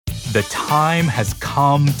The time has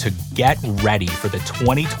come to get ready for the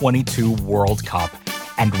 2022 World Cup.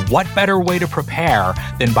 And what better way to prepare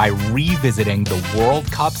than by revisiting the World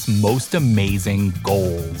Cup's most amazing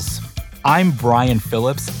goals? I'm Brian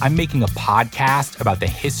Phillips. I'm making a podcast about the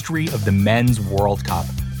history of the Men's World Cup,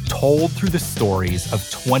 told through the stories of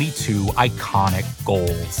 22 iconic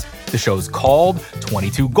goals. The show's called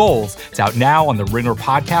 22 Goals. It's out now on the Ringer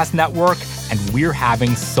Podcast Network, and we're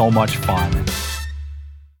having so much fun.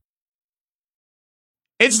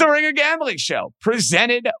 It's the Ringer Gambling Show,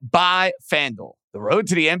 presented by FanDuel. The road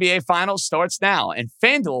to the NBA Finals starts now, and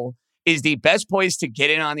FanDuel is the best place to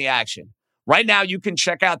get in on the action. Right now, you can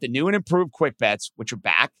check out the new and improved Quick Bets, which are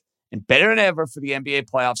back and better than ever for the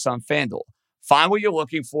NBA playoffs on FanDuel. Find what you're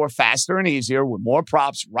looking for faster and easier with more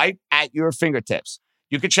props right at your fingertips.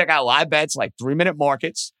 You can check out live bets like 3-minute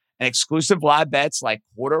markets and exclusive live bets like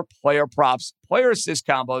quarter player props, player assist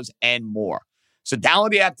combos, and more. So download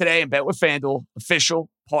the app today and bet with FanDuel, official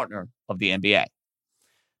partner of the NBA.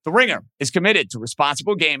 The Ringer is committed to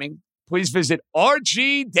responsible gaming. Please visit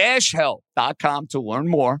rg-help.com to learn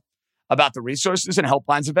more about the resources and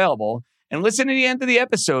helplines available, and listen to the end of the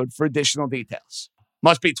episode for additional details.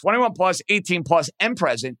 Must be 21 plus, 18 plus, and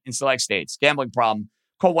present in select states. Gambling problem?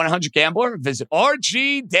 Call 1-800-GAMBLER. Visit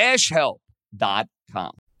rg-help.com.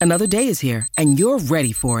 Another day is here, and you're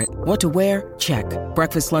ready for it. What to wear? Check.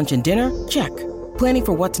 Breakfast, lunch, and dinner? Check. Planning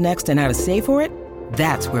for what's next and how to save for it?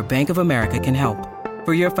 That's where Bank of America can help.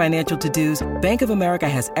 For your financial to-dos, Bank of America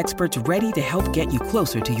has experts ready to help get you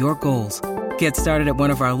closer to your goals. Get started at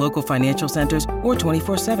one of our local financial centers or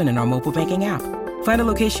 24/7 in our mobile banking app. Find a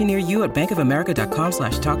location near you at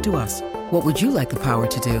bankofamerica.com/talktous. What would you like the power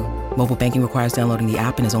to do? Mobile banking requires downloading the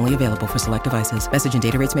app and is only available for select devices. Message and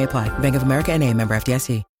data rates may apply. Bank of America N.A., member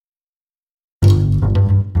FDIC.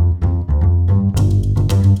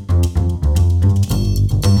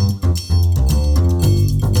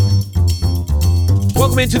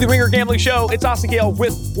 Welcome into the Ringer Gambling Show. It's Austin Gale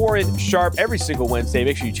with Warren Sharp every single Wednesday.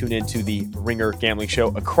 Make sure you tune in to the Ringer Gambling Show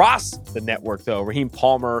across the network, though. Raheem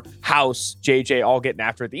Palmer, House, JJ, all getting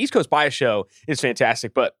after it. The East Coast Bias Show is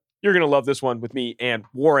fantastic, but you're going to love this one with me and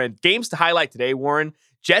Warren. Games to highlight today, Warren.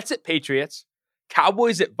 Jets at Patriots,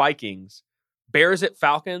 Cowboys at Vikings, Bears at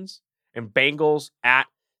Falcons, and Bengals at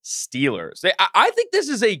Steelers. I think this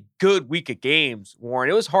is a good week of games, Warren.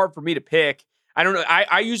 It was hard for me to pick. I don't know.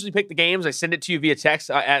 I usually pick the games. I send it to you via text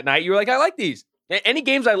at night. You're like, I like these. Any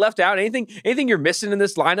games I left out? Anything you're missing in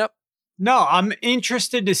this lineup? No, I'm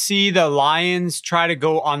interested to see the Lions try to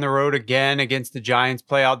go on the road again against the Giants,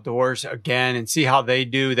 play outdoors again, and see how they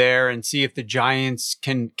do there, and see if the Giants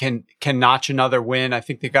can notch another win. I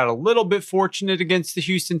think they got a little bit fortunate against the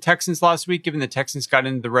Houston Texans last week, given the Texans got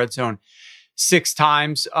into the red zone 6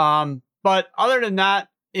 times. But other than that,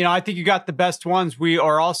 I think you got the best ones. We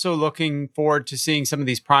are also looking forward to seeing some of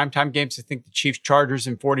these primetime games. I think the Chiefs, Chargers,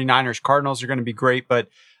 and 49ers, Cardinals are going to be great. But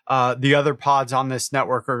the other pods on this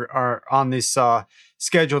network are on this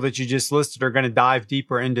schedule that you just listed are going to dive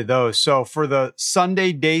deeper into those. So for the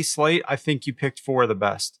Sunday day slate, I think you picked 4 of the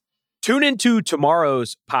best. Tune into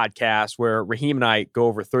tomorrow's podcast where Raheem and I go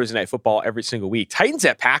over Thursday Night Football every single week. Titans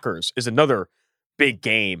at Packers is another big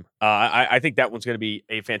game. I think that one's going to be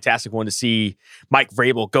a fantastic one to see Mike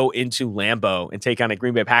Vrabel go into Lambeau and take on a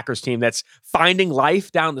Green Bay Packers team that's finding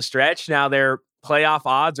life down the stretch. Now their playoff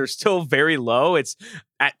odds are still very low. It's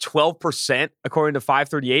at 12% according to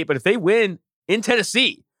 538. But if they win in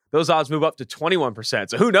Tennessee, those odds move up to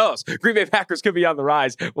 21%. So who knows? Green Bay Packers could be on the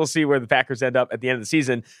rise. We'll see where the Packers end up at the end of the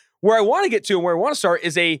season. Where I want to get to and where I want to start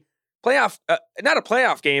is a playoff, not a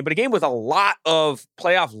playoff game, but a game with a lot of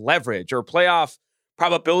playoff leverage or playoff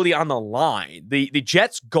probability on the line. The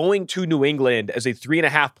Jets going to New England as a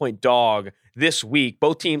 3.5-point dog this week.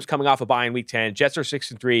 Both teams coming off a bye in Week 10. Jets are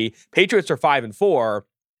 6-3. Patriots are 5-4.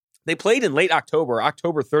 They played in late October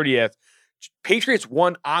 30th. Patriots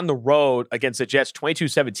won on the road against the Jets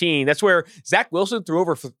 22-17. That's where Zach Wilson threw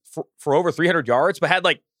over for over 300 yards, but had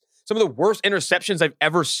like some of the worst interceptions I've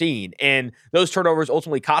ever seen. And those turnovers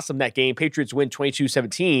ultimately cost them that game. Patriots win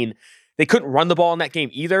 22-17. They couldn't run the ball in that game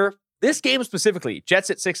either. This game specifically, Jets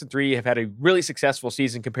at 6-3 have had a really successful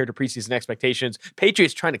season compared to preseason expectations.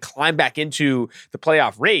 Patriots trying to climb back into the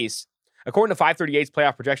playoff race. According to 538's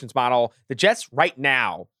playoff projections model, the Jets right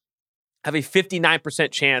now have a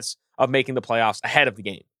 59% chance of making the playoffs ahead of the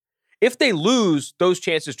game. If they lose, those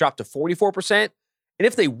chances drop to 44%. And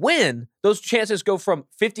if they win, those chances go from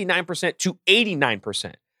 59% to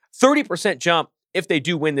 89%. 30% jump if they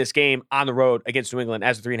do win this game on the road against New England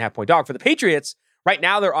as a 3.5-point dog. For the Patriots, right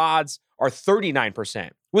now their odds are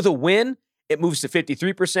 39%. With a win, it moves to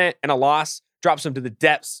 53%, and a loss drops them to the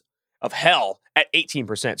depths of hell at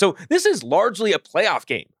 18%. So this is largely a playoff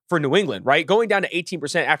game for New England, right? Going down to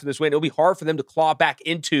 18% after this win, it'll be hard for them to claw back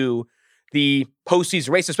into the postseason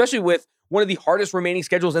race, especially with one of the hardest remaining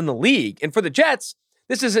schedules in the league. And for the Jets,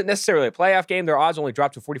 this isn't necessarily a playoff game. Their odds only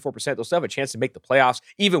dropped to 44%. They'll still have a chance to make the playoffs,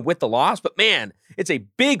 even with the loss. But man, it's a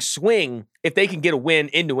big swing if they can get a win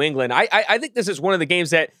in New England. I think this is one of the games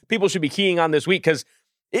that people should be keying on this week because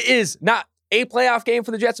it is not a playoff game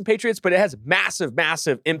for the Jets and Patriots, but it has massive,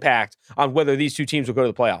 massive impact on whether these two teams will go to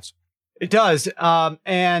the playoffs. It does.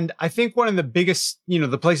 And I think one of the biggest,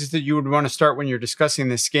 the places that you would want to start when you're discussing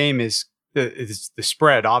this game is the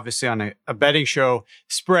spread. Obviously, on a betting show,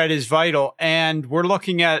 spread is vital. And we're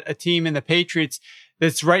looking at a team in the Patriots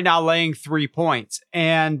that's right now laying 3 points.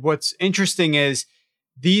 And what's interesting is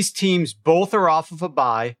these teams both are off of a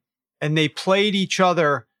bye, and they played each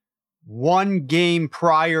other one game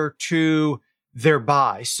prior to their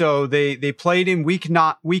bye. So they played in week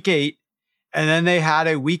 8, and then they had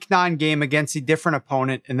a week 9 game against a different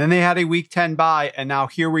opponent, and then they had a week 10 bye, and now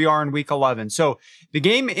here we are in week 11. So the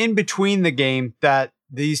game in between the game that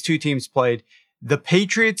these two teams played, the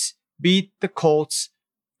Patriots beat the Colts,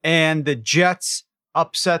 and the Jets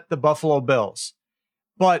upset the Buffalo Bills.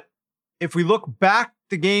 But if we look back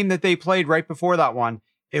the game that they played right before that one,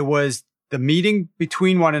 it was the meeting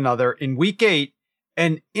between one another in week 8,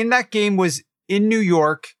 and in that game was in New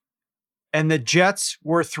York, and the Jets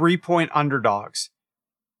were 3-point underdogs.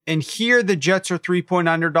 And here the Jets are 3-point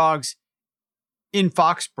underdogs in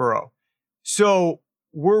Foxborough. So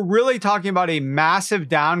we're really talking about a massive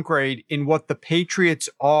downgrade in what the Patriots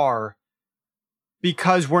are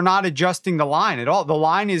because we're not adjusting the line at all. The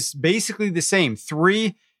line is basically the same.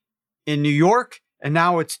 3 in New York, and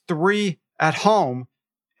now it's 3 at home.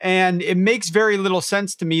 And it makes very little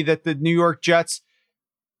sense to me that the New York Jets,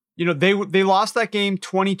 they lost that game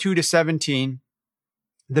 22-17.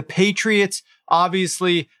 The Patriots,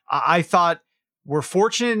 obviously, I thought were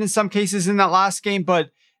fortunate in some cases in that last game, but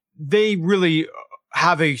they really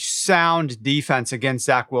have a sound defense against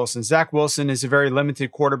Zach Wilson. Zach Wilson is a very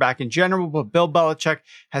limited quarterback in general, but Bill Belichick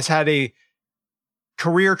has had a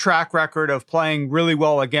career track record of playing really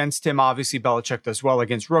well against him. Obviously, Belichick does well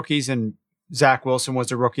against rookies, and Zach Wilson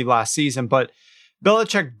was a rookie last season, but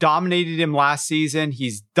Belichick dominated him last season.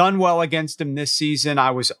 He's done well against him this season.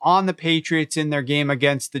 I was on the Patriots in their game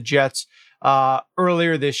against the Jets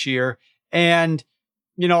earlier this year. And,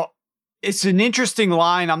 it's an interesting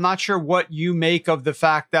line. I'm not sure what you make of the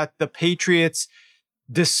fact that the Patriots,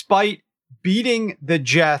 despite beating the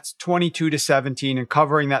Jets 22-17 and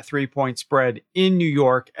covering that 3-point spread in New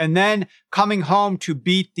York, and then coming home to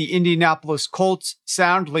beat the Indianapolis Colts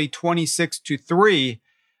soundly 26-3,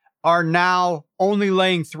 are now only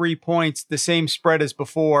laying 3 points, the same spread as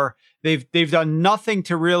before. They've done nothing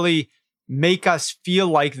to really make us feel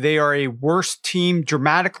like they are a worse team,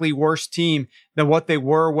 dramatically worse team than what they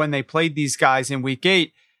were when they played these guys in week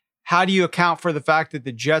 8. How do you account for the fact that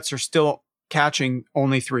the Jets are still catching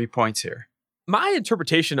only 3 points here? My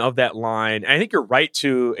interpretation of that line, and I think you're right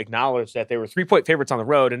to acknowledge that they were 3-point favorites on the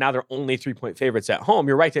road, and now they're only 3-point favorites at home.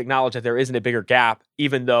 You're right to acknowledge that there isn't a bigger gap,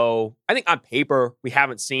 even though I think on paper, we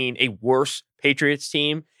haven't seen a worse Patriots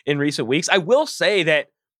team in recent weeks. I will say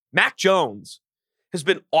that Mac Jones has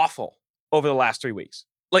been awful over the last 3 weeks.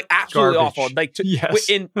 Like, absolutely awful. Like, yes.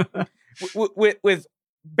 with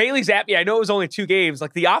Bailey Zappi, I know it was only 2 games.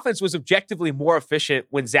 Like, the offense was objectively more efficient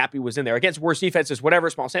when Zappi was in there. Against worse defenses, whatever,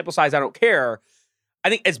 small sample size, I don't care. I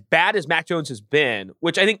think as bad as Mac Jones has been,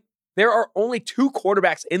 which I think there are only 2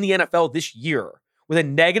 quarterbacks in the NFL this year with a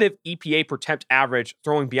negative EPA per attempt average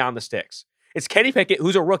throwing beyond the sticks. It's Kenny Pickett,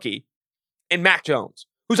 who's a rookie, and Mac Jones,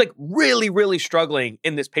 who's like really, really struggling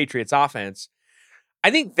in this Patriots offense.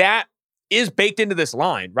 I think that is baked into this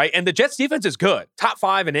line, right? And the Jets defense is good. Top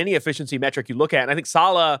 5 in any efficiency metric you look at. And I think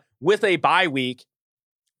Saleh, with a bye week,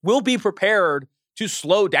 will be prepared to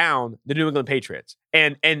slow down the New England Patriots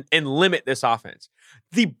and limit this offense.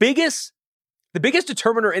 The biggest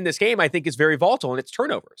determiner in this game, I think, is very volatile, and it's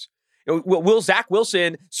turnovers. Will Zach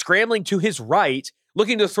Wilson, scrambling to his right,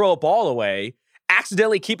 looking to throw a ball away,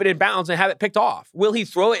 accidentally keep it in bounds and have it picked off? Will he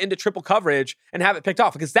throw it into triple coverage and have it picked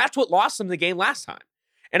off? Because that's what lost them the game last time.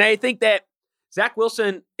 And I think that Zach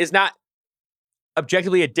Wilson is not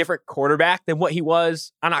objectively a different quarterback than what he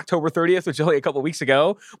was on October 30th, which is only a couple of weeks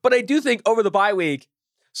ago. But I do think over the bye week,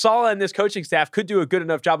 Saleh and this coaching staff could do a good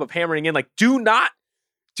enough job of hammering in, like, do not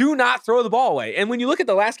throw the ball away. And when you look at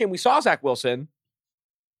the last game we saw Zach Wilson,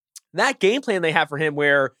 that game plan they have for him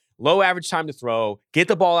where low average time to throw, get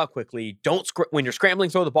the ball out quickly, when you're scrambling,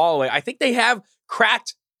 throw the ball away. I think they have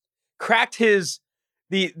cracked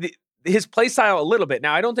his play style a little bit.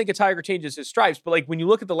 Now, I don't think a Tiger changes his stripes, but like when you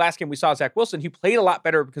look at the last game we saw Zach Wilson, he played a lot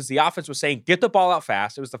better because the offense was saying, get the ball out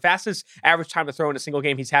fast. It was the fastest average time to throw in a single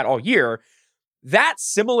game he's had all year. That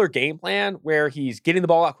similar game plan where he's getting the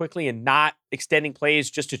ball out quickly and not extending plays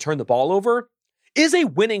just to turn the ball over is a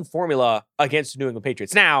winning formula against the New England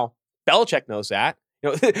Patriots. Now, Belichick knows that.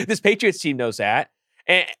 This Patriots team knows that.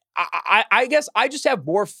 And I guess I just have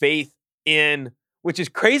more faith in, which is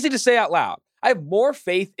crazy to say out loud, I have more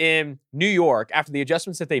faith in New York after the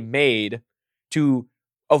adjustments that they made to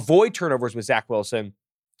avoid turnovers with Zach Wilson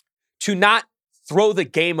to not throw the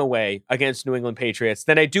game away against New England Patriots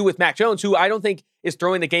than I do with Mac Jones, who I don't think is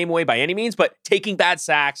throwing the game away by any means, but taking bad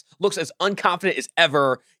sacks, looks as unconfident as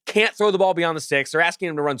ever, can't throw the ball beyond the sticks. They're asking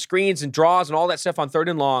him to run screens and draws and all that stuff on 3rd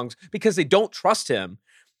and longs because they don't trust him.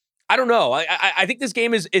 I don't know. I think this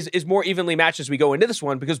game is more evenly matched as we go into this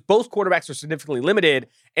one because both quarterbacks are significantly limited,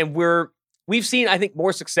 and we've seen, I think,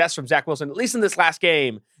 more success from Zach Wilson, at least in this last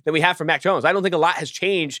game, than we have from Mac Jones. I don't think a lot has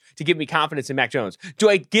changed to give me confidence in Mac Jones. Do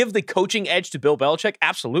I give the coaching edge to Bill Belichick?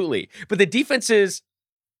 Absolutely. But the defenses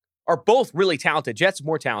are both really talented. Jets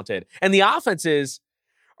more talented. And the offenses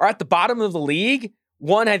are at the bottom of the league.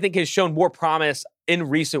 One, I think, has shown more promise in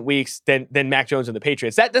recent weeks than Mac Jones and the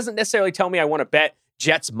Patriots. That doesn't necessarily tell me I want to bet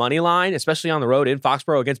Jets money line, especially on the road in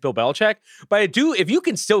Foxborough against Bill Belichick. But I do, if you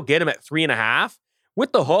can still get him at 3.5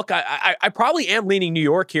 with the hook, I probably am leaning New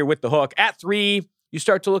York here with the hook. At 3, you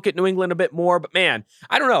start to look at New England a bit more. But man,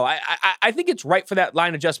 I don't know. I think it's right for that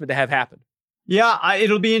line adjustment to have happen. Yeah,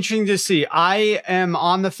 it'll be interesting to see. I am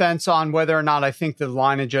on the fence on whether or not I think the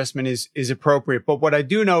line adjustment is appropriate. But what I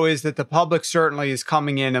do know is that the public certainly is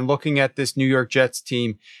coming in and looking at this New York Jets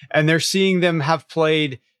team, and they're seeing them have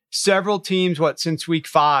played several teams, since week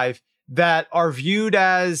 5, that are viewed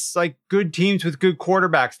as like good teams with good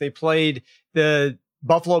quarterbacks. They played the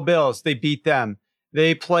Buffalo Bills. They beat them.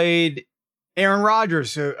 They played Aaron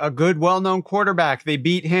Rodgers, a good, well-known quarterback. They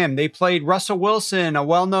beat him. They played Russell Wilson, a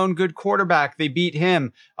well-known, good quarterback. They beat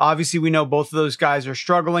him. Obviously, we know both of those guys are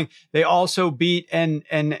struggling. They also beat and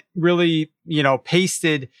really,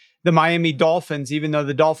 pasted the Miami Dolphins, even though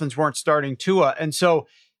the Dolphins weren't starting Tua. And so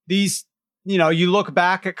these, you look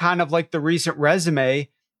back at kind of like the recent resume,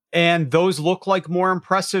 and those look like more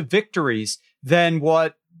impressive victories than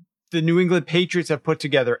what the New England Patriots have put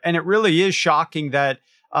together. And it really is shocking that,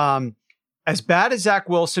 as bad as Zach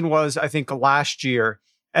Wilson was, I think, last year,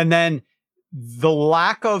 and then the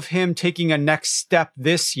lack of him taking a next step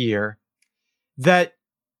this year, that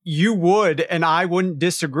you would, and I wouldn't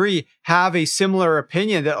disagree, have a similar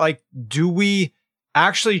opinion that, like, do we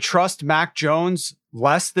actually trust Mac Jones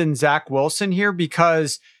less than Zach Wilson here?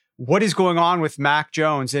 Because what is going on with Mac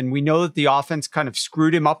Jones? And we know that the offense kind of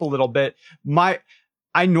screwed him up a little bit.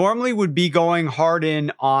 I normally would be going hard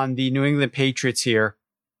in on the New England Patriots here,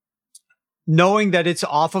 knowing that it's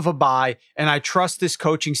off of a bye, and I trust this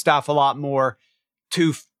coaching staff a lot more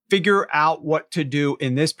to figure out what to do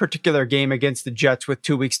in this particular game against the Jets with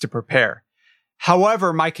 2 weeks to prepare.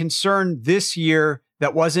 However, my concern this year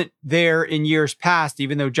that wasn't there in years past,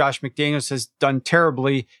 even though Josh McDaniels has done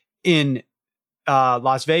terribly in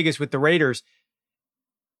Las Vegas with the Raiders,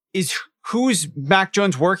 is who's Mac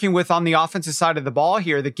Jones working with on the offensive side of the ball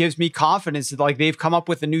here that gives me confidence that, like, they've come up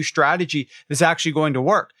with a new strategy that's actually going to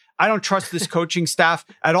work. I don't trust this coaching staff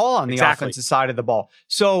at all on the offensive side of the ball.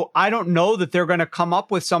 So I don't know that they're going to come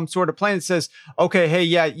up with some sort of plan that says, okay, hey,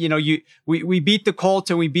 yeah, we beat the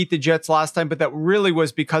Colts and we beat the Jets last time, but that really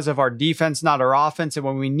was because of our defense, not our offense. And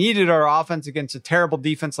when we needed our offense against a terrible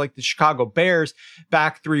defense like the Chicago Bears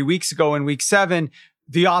back 3 weeks ago in week 7,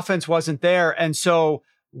 the offense wasn't there. And so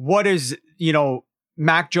what is,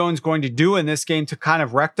 Mac Jones going to do in this game to kind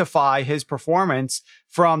of rectify his performance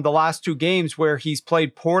from the last 2 games where he's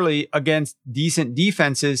played poorly against decent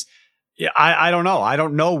defenses? I don't know. I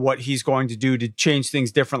don't know what he's going to do to change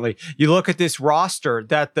things differently. You look at this roster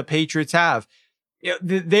that the Patriots have.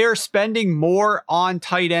 They're spending more on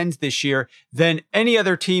tight ends this year than any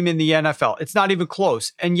other team in the NFL. It's not even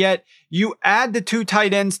close. And yet you add the 2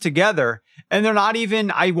 tight ends together, and they're not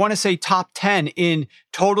even, I want to say, top 10 in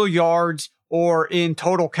total yards or in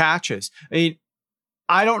total catches. I mean,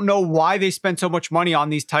 I don't know why they spend so much money on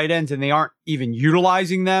these tight ends and they aren't even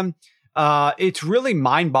utilizing them. It's really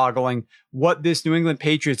mind-boggling what this New England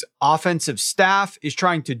Patriots offensive staff is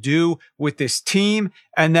trying to do with this team.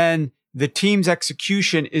 And then the team's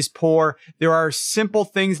execution is poor. There are simple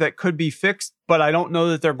things that could be fixed, but I don't know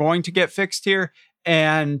that they're going to get fixed here.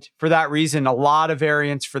 And for that reason, a lot of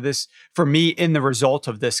variance for me in the result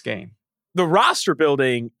of this game. The roster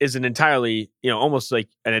building is an entirely, almost like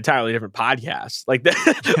an entirely different podcast. Like,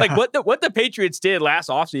 like what the Patriots did last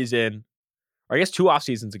offseason, or I guess 2 off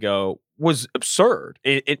seasons ago, was absurd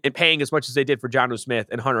in paying as much as they did for Jonnu Smith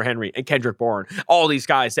and Hunter Henry and Kendrick Bourne. All these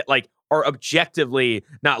guys that like are objectively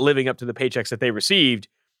not living up to the paychecks that they received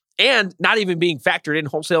and not even being factored in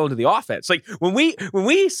wholesale into the offense. Like when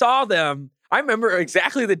we saw them, I remember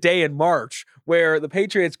exactly the day in March where the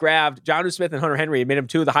Patriots grabbed Jonnu Smith and Hunter Henry and made them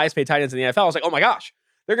 2 of the highest paid tight ends in the NFL. I was like, oh my gosh,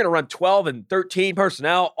 they're going to run 12 and 13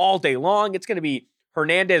 personnel all day long. It's going to be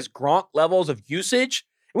Hernandez Gronk levels of usage.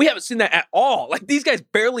 We haven't seen that at all. Like these guys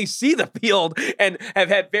barely see the field and have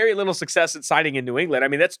had very little success in signing in New England. I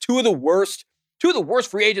mean, that's two of the worst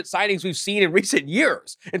free agent signings we've seen in recent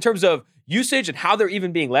years in terms of usage and how they're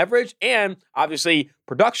even being leveraged and obviously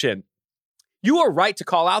production. You are right to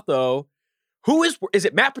call out though, who is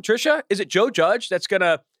it Matt Patricia? Is it Joe Judge that's going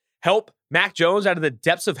to help Mac Jones out of the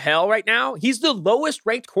depths of hell right now? He's the lowest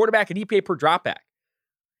ranked quarterback in EPA per dropback.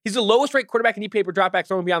 He's the lowest ranked quarterback in EPA per dropback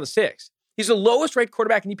throwing beyond the 6. He's the lowest ranked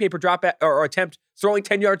quarterback in EPA per dropback or attempt throwing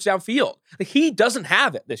 10 yards downfield. Like he doesn't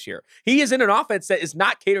have it this year. He is in an offense that is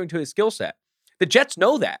not catering to his skill set. The Jets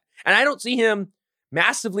know that. And I don't see him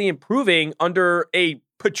massively improving under a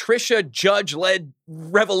Patricia Judge-led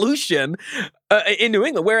revolution in New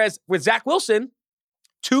England. Whereas with Zach Wilson,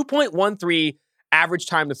 2.13 average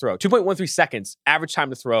time to throw, 2.13 seconds average time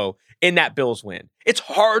to throw in that Bills win. It's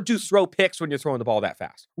hard to throw picks when you're throwing the ball that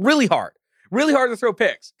fast. Really hard to throw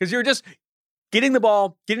picks because you're just getting the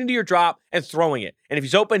ball, getting to your drop, and throwing it. And if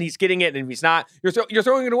he's open, he's getting it. And if he's not, you're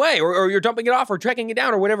throwing it away or you're dumping it off or tracking it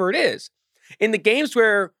down or whatever it is. In the games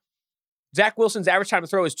where Zach Wilson's average time to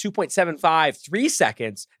throw is 2.75, 3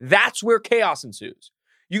 seconds, that's where chaos ensues.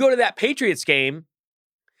 You go to that Patriots game,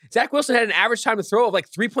 Zach Wilson had an average time to throw of like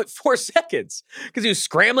 3.4 seconds because he was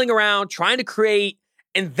scrambling around, trying to create,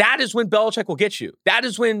 and that is when Belichick will get you. That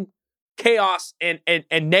is when chaos and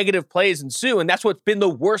negative plays ensue, and that's what's been the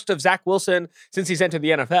worst of Zach Wilson since he's entered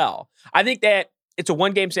the NFL. I think that it's a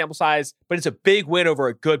one-game sample size, but it's a big win over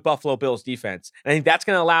a good Buffalo Bills defense. And I think that's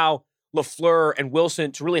going to allow LaFleur and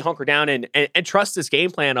Wilson to really hunker down and trust this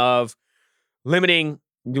game plan of limiting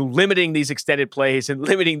these extended plays and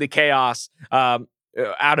limiting the chaos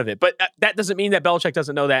out of it. But that doesn't mean that Belichick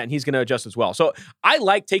doesn't know that, and he's going to adjust as well. So I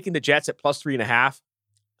like taking the Jets at plus 3.5.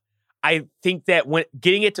 I think that when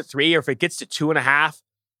getting it to 3, or if it gets to 2.5,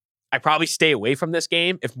 I probably stay away from this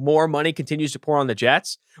game if more money continues to pour on the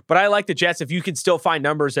Jets. But I like the Jets if you can still find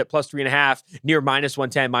numbers at plus 3.5 near minus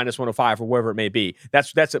 110, minus 105, or wherever it may be.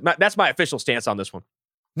 That's my official stance on this one.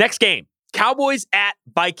 Next game, Cowboys at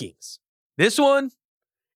Vikings. This one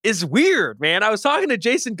is weird, man. I was talking to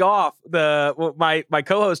Jason Goff, my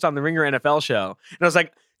co-host on the Ringer NFL show, and I was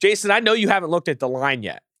like, Jason, I know you haven't looked at the line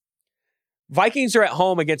yet. Vikings are at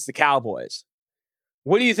home against the Cowboys.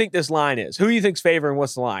 What do you think this line is? Who do you think's favoring?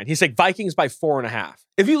 What's the line? He's like Vikings by 4.5.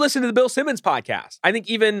 If you listen to the Bill Simmons podcast, I think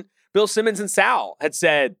even Bill Simmons and Sal had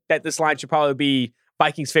said that this line should probably be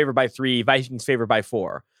Vikings favored by 3, Vikings favored by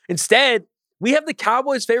 4. Instead, we have the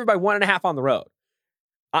Cowboys favored by 1.5 on the road.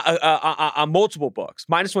 On multiple books,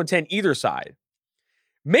 minus 110 either side.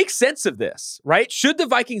 Make sense of this, right? Should the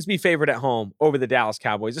Vikings be favored at home over the Dallas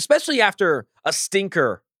Cowboys, especially after a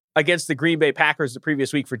stinker against the Green Bay Packers the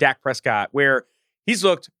previous week for Dak Prescott, where he's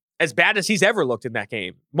looked as bad as he's ever looked in that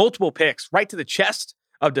game. Multiple picks right to the chest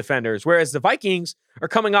of defenders, whereas the Vikings are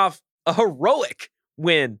coming off a heroic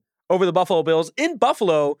win over the Buffalo Bills in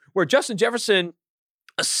Buffalo, where Justin Jefferson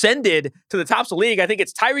ascended to the tops of the league. I think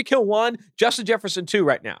it's Tyreek Hill 1, Justin Jefferson 2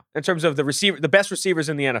 right now in terms of the best receivers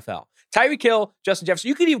in the NFL. Tyreek Hill, Justin Jefferson.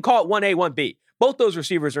 You could even call it 1A, 1B. Both those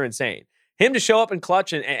receivers are insane. Him to show up in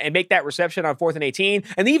clutch and make that reception on 4th and 18.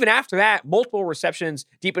 And even after that, multiple receptions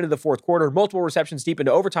deep into the fourth quarter, multiple receptions deep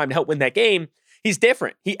into overtime to help win that game. He's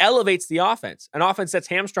different. He elevates the offense, an offense that's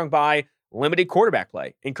hamstrung by limited quarterback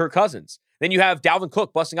play in Kirk Cousins. Then you have Dalvin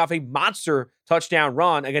Cook busting off a monster touchdown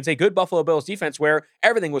run against a good Buffalo Bills defense where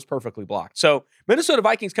everything was perfectly blocked. So Minnesota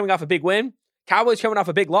Vikings coming off a big win, Cowboys coming off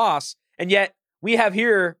a big loss, and yet we have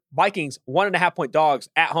here Vikings 1.5 point dogs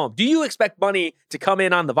at home. Do you expect money to come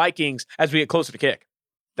in on the Vikings as we get closer to kick?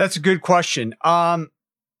 That's a good question. I'm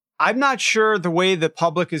not sure the way the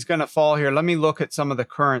public is going to fall here. Let me look at some of the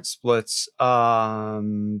current splits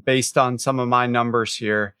based on some of my numbers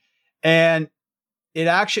here. And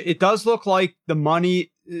it does look like the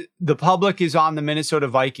public is on the Minnesota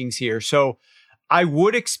Vikings here. So I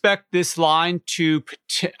would expect this line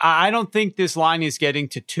I don't think this line is getting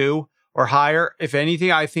to 2 or higher. If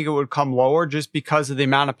anything, I think it would come lower just because of the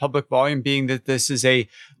amount of public volume, being that this is a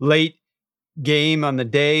late game on the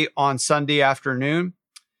day on Sunday afternoon.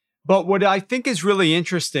 But what I think is really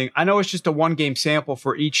interesting, I know it's just a 1-game sample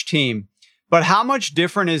for each team, But how much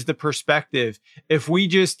different is the perspective if we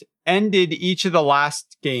just ended each of the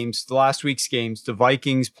last week's games, the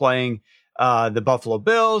Vikings playing the Buffalo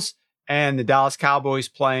Bills and the Dallas Cowboys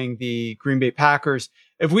playing the Green Bay Packers,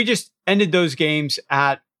 if we just ended those games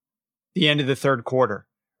at the end of the third quarter,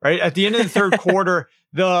 right? At the end of the third quarter,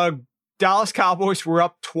 the Dallas Cowboys were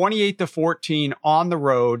up 28-14 on the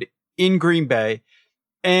road in Green Bay,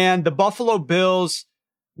 and the Buffalo Bills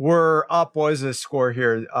were up, what is the score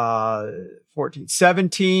here? 27,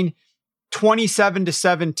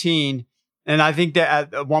 27-17. And I think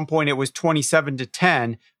that at one point it was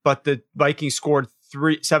 27-10, but the Vikings scored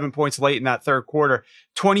 7 points late in that third quarter.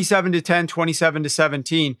 27-10,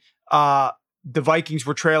 27-17. The Vikings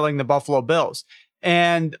were trailing the Buffalo Bills.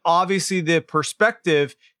 And obviously the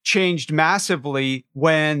perspective changed massively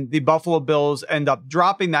when the Buffalo Bills end up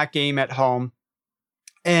dropping that game at home.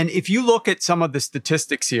 And if you look at some of the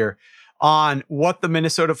statistics here on what the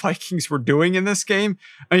Minnesota Vikings were doing in this game,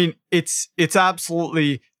 I mean, it's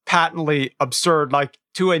absolutely patently absurd, like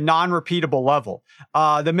to a non-repeatable level.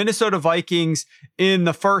 The Minnesota Vikings in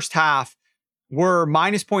the first half were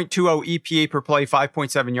minus 0.20 EPA per play,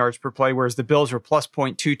 5.7 yards per play, whereas the Bills were plus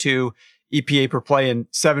 0.22 EPA per play and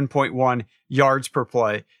 7.1 yards per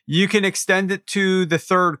play. You can extend it to the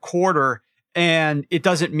third quarter and it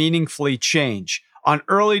doesn't meaningfully change. On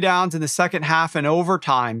early downs in the second half and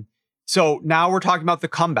overtime, so now we're talking about the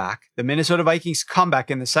comeback, the Minnesota Vikings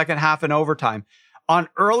comeback in the second half and overtime. On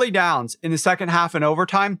early downs in the second half and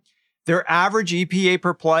overtime, their average EPA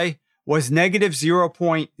per play was negative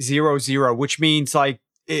 0.00, which means like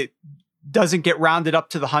it doesn't get rounded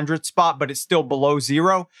up to the 100th spot, but it's still below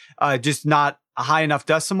zero, just not a high enough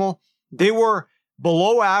decimal. They were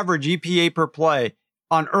below average EPA per play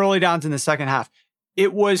on early downs in the second half.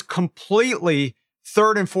 It was completely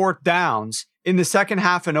third and fourth downs in the second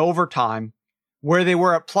half and overtime where they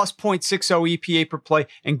were at plus 0.60 EPA per play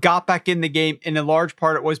and got back in the game. And in large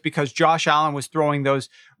part, it was because Josh Allen was throwing those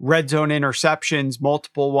red zone interceptions,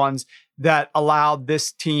 multiple ones that allowed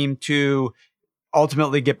this team to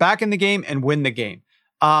ultimately get back in the game and win the game.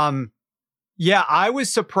 Yeah, I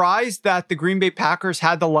was surprised that the Green Bay Packers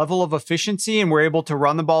had the level of efficiency and were able to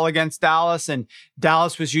run the ball against Dallas. And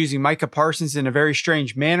Dallas was using Micah Parsons in a very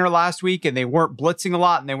strange manner last week, and they weren't blitzing a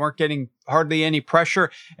lot and they weren't getting hardly any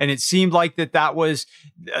pressure. And it seemed like that was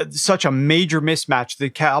such a major mismatch,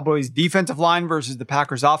 the Cowboys defensive line versus the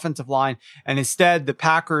Packers offensive line. And instead, the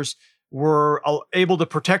Packers were able to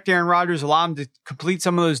protect Aaron Rodgers, allow him to complete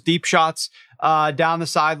some of those deep shots down the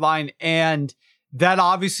sideline. And that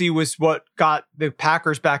obviously was what got the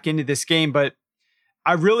Packers back into this game. But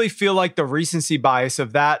I really feel like the recency bias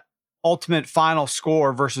of that ultimate final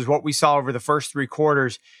score versus what we saw over the first three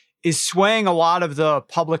quarters is swaying a lot of the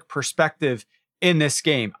public perspective in this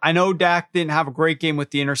game. I know Dak didn't have a great game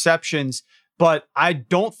with the interceptions, but I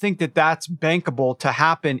don't think that that's bankable to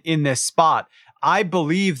happen in this spot. I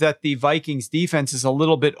believe that the Vikings defense is a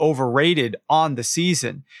little bit overrated on the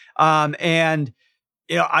season. And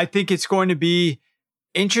I think it's going to be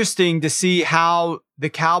interesting to see how the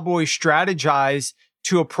Cowboys strategize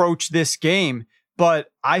to approach this game.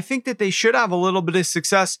 But I think that they should have a little bit of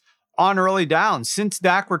success on early downs. Since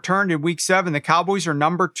Dak returned in week 7, the Cowboys are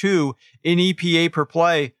number 2 in EPA per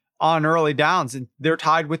play on early downs. And they're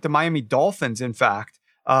tied with the Miami Dolphins, in fact,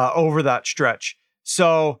 over that stretch.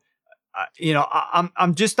 So,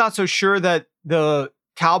 I'm just not so sure that the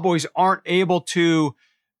Cowboys aren't able to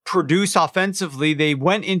produce offensively. They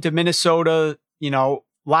went into Minnesota,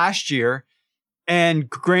 last year, and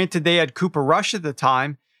granted they had Cooper Rush at the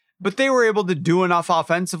time, but they were able to do enough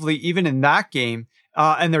offensively even in that game,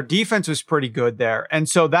 and their defense was pretty good there. And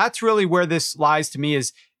so that's really where this lies to me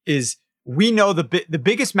is we know the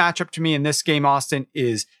biggest matchup to me in this game, Austin,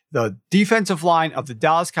 is the defensive line of the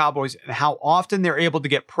Dallas Cowboys and how often they're able to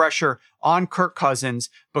get pressure on Kirk Cousins,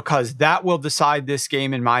 because that will decide this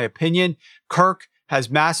game, in my opinion. Kirk has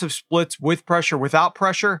massive splits with pressure, without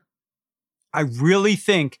pressure. I really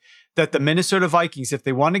think that the Minnesota Vikings, if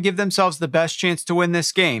they want to give themselves the best chance to win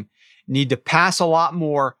this game, need to pass a lot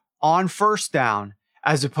more on first down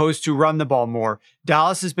as opposed to run the ball more.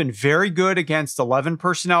 Dallas has been very good against 11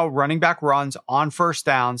 personnel running back runs on first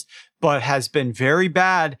downs, but has been very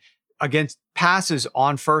bad against passes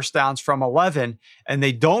on first downs from 11, and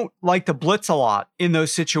they don't like to blitz a lot in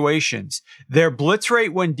those situations. Their blitz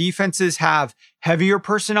rate when defenses have heavier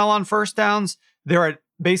personnel on first downs, they're at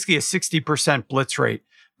basically a 60% blitz rate.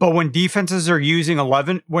 But when offenses are using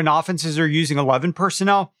 11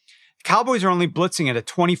 personnel, Cowboys are only blitzing at a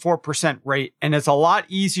 24% rate, and it's a lot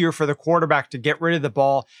easier for the quarterback to get rid of the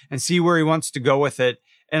ball and see where he wants to go with it.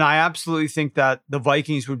 And I absolutely think that the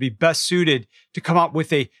Vikings would be best suited to come up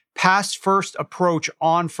with a pass first approach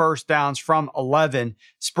on first downs from 11,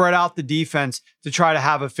 spread out the defense to try to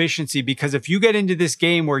have efficiency. Because if you get into this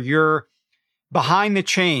game where you're behind the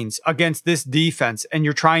chains against this defense and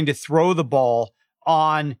you're trying to throw the ball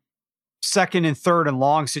on second and third and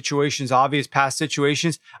long situations, obvious pass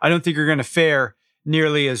situations, I don't think you're going to fare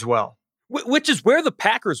nearly as well. Which is where the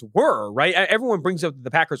Packers were, right? Everyone brings up that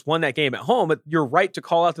the Packers won that game at home, but you're right to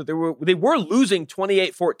call out that they were losing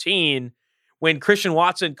 28-14 when Christian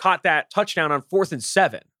Watson caught that touchdown on 4th and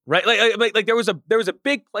 7, right? Like there was a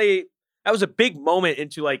big play. That was a big moment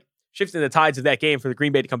into like shifting the tides of that game for the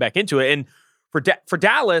Green Bay to come back into it. And for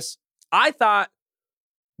Dallas, I thought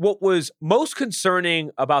what was most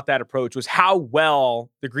concerning about that approach was how well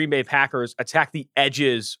the Green Bay Packers attacked the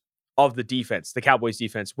edges of the defense, the Cowboys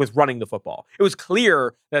defense, with running the football. It was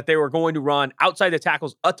clear that they were going to run outside the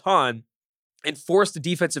tackles a ton and force the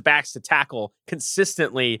defensive backs to tackle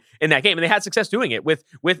consistently in that game. And they had success doing it with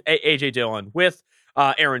A.J. Dillon, with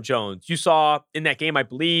Aaron Jones. You saw in that game, I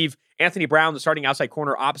believe, Anthony Brown, the starting outside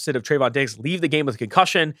corner opposite of Trayvon Diggs, leave the game with a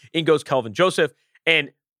concussion. In goes Kelvin Joseph.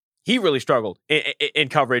 And he really struggled in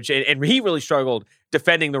coverage, and he really struggled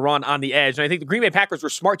defending the run on the edge. And I think the Green Bay Packers were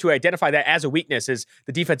smart to identify that as a weakness, as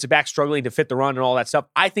the defensive back struggling to fit the run and all that stuff.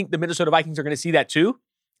 I think the Minnesota Vikings are going to see that too,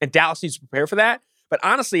 and Dallas needs to prepare for that. But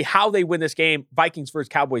honestly, how they win this game, Vikings versus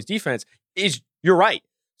Cowboys defense, is, you're right,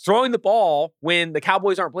 throwing the ball when the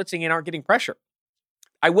Cowboys aren't blitzing and aren't getting pressure.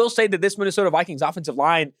 I will say that this Minnesota Vikings offensive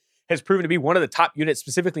line has proven to be one of the top units,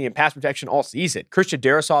 specifically in pass protection all season. Christian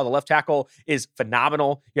Darrisaw, the left tackle, is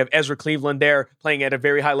phenomenal. You have Ezra Cleveland there playing at a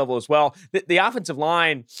very high level as well. The offensive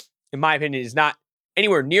line, in my opinion, is not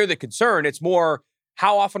anywhere near the concern. It's more,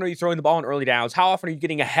 how often are you throwing the ball on early downs? How often are you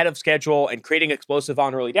getting ahead of schedule and creating explosive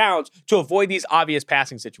on early downs to avoid these obvious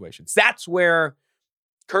passing situations? That's where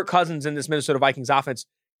Kirk Cousins and this Minnesota Vikings offense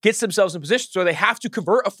gets themselves in positions where they have to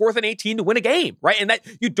convert a 4th and 18 to win a game, right? And that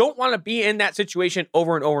you don't want to be in that situation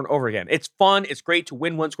over and over and over again. It's fun. It's great to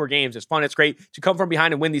win one-score games. It's fun. It's great to come from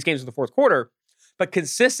behind and win these games in the fourth quarter. But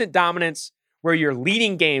consistent dominance where you're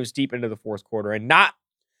leading games deep into the fourth quarter and not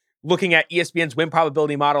looking at ESPN's win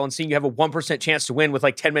probability model and seeing you have a 1% chance to win with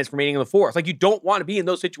like 10 minutes remaining in the fourth. Like, you don't want to be in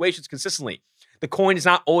those situations consistently. The coin is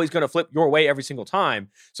not always going to flip your way every single time.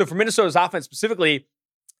 So for Minnesota's offense specifically,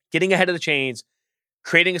 getting ahead of the chains,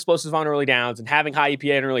 creating explosives on early downs, and having high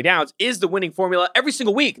EPA on early downs is the winning formula every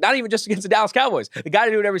single week, not even just against the Dallas Cowboys. They got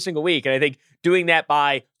to do it every single week. And I think doing that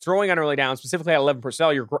by throwing on early downs, specifically at 11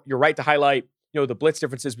 personnel, you're right to highlight, the blitz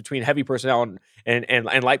differences between heavy personnel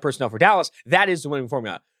and light personnel for Dallas. That is the winning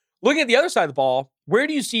formula. Looking at the other side of the ball, where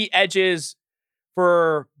do you see edges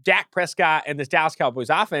for Dak Prescott and this Dallas Cowboys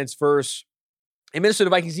offense versus a Minnesota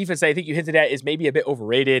Vikings defense that I think you hinted at is maybe a bit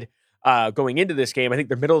overrated going into this game? I think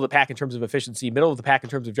they're middle of the pack in terms of efficiency, middle of the pack in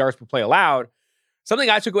terms of yards per play allowed. Something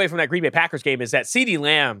I took away from that Green Bay Packers game is that CeeDee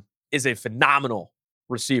Lamb is a phenomenal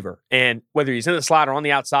receiver. And whether he's in the slot or on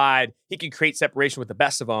the outside, he can create separation with the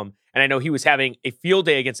best of them. And I know he was having a field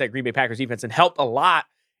day against that Green Bay Packers defense and helped a lot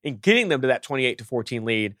in getting them to that 28-14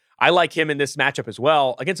 lead. I like him in this matchup as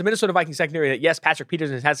well against the Minnesota Vikings secondary that, yes, Patrick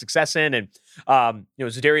Peterson has had success in, and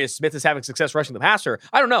Zadarius Smith is having success rushing the passer.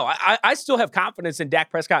 I don't know. I still have confidence in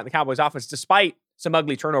Dak Prescott and the Cowboys offense despite some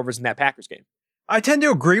ugly turnovers in that Packers game. I tend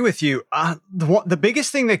to agree with you. The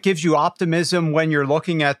biggest thing that gives you optimism when you're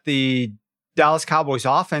looking at the Dallas Cowboys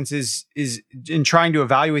offense is in trying to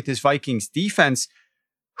evaluate this Vikings defense.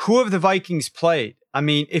 Who have the Vikings played? I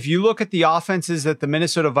mean, if you look at the offenses that the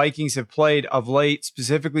Minnesota Vikings have played of late,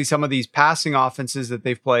 specifically some of these passing offenses that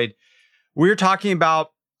they've played, we're talking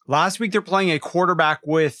about last week they're playing a quarterback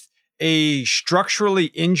with a structurally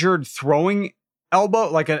injured throwing elbow,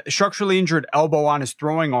 like a structurally injured elbow on his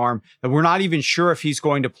throwing arm that we're not even sure if he's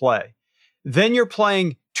going to play. Then you're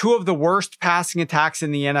playing two of the worst passing attacks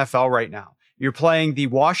in the NFL right now. You're playing the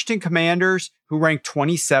Washington Commanders, who rank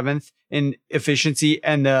 27th in efficiency,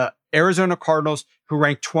 and the Arizona Cardinals, who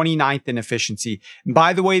rank 29th in efficiency. And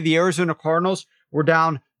by the way, the Arizona Cardinals were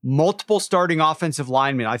down multiple starting offensive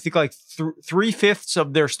linemen. I think like 3/5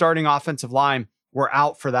 of their starting offensive line were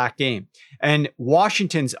out for that game. And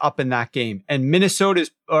Washington's up in that game. And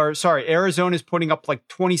Arizona's putting up like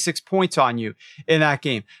 26 points on you in that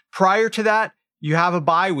game. Prior to that, you have a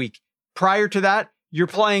bye week. Prior to that, you're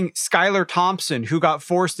playing Skylar Thompson, who got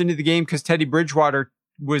forced into the game because Teddy Bridgewater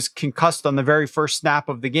was concussed on the very first snap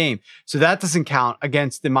of the game. So that doesn't count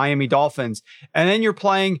against the Miami Dolphins. And then you're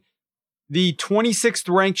playing the 26th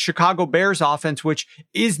ranked Chicago Bears offense, which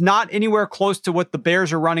is not anywhere close to what the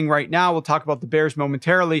Bears are running right now. We'll talk about the Bears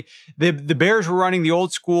momentarily. The Bears were running the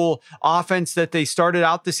old school offense that they started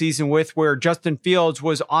out the season with, where Justin Fields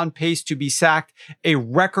was on pace to be sacked a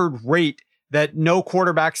record rate that no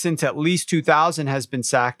quarterback since at least 2000 has been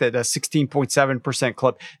sacked at a 16.7%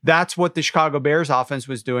 clip. That's what the Chicago Bears offense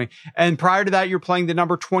was doing. And prior to that, you're playing the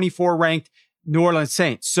number 24 ranked New Orleans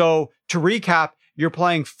Saints. So to recap, you're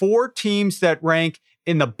playing 4 teams that rank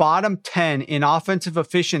in the bottom 10 in offensive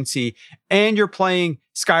efficiency, and you're playing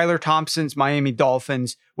Skylar Thompson's Miami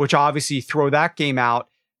Dolphins, which obviously throw that game out.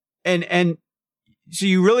 And so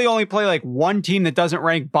you really only play like one team that doesn't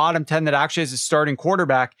rank bottom 10 that actually has a starting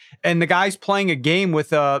quarterback. And the guy's playing a game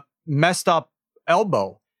with a messed up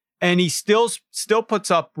elbow. And he still puts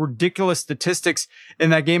up ridiculous statistics in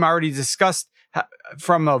that game. I already discussed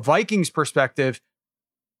from a Vikings perspective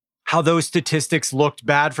how those statistics looked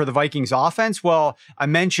bad for the Vikings offense. Well, I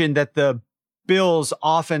mentioned that the Bills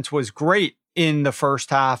offense was great in the first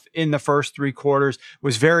half, in the first 3 quarters,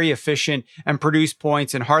 was very efficient and produced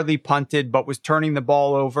points and hardly punted, but was turning the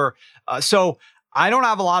ball over. So I don't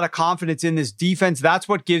have a lot of confidence in this defense. That's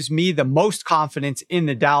what gives me the most confidence in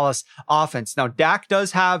the Dallas offense. Now, Dak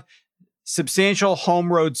does have substantial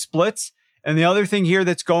home road splits. And the other thing here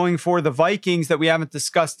that's going for the Vikings that we haven't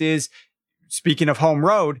discussed is, speaking of home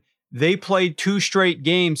road, they played 2 straight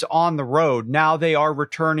games on the road. Now they are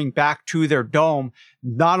returning back to their dome.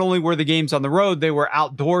 Not only were the games on the road, they were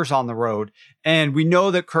outdoors on the road. And we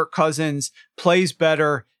know that Kirk Cousins plays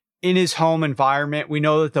better in his home environment. We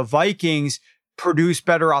know that the Vikings produce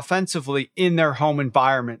better offensively in their home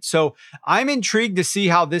environment. So I'm intrigued to see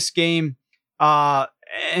how this game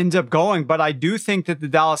ends up going. But I do think that the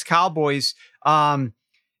Dallas Cowboys, the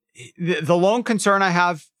lone concern I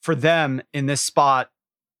have for them in this spot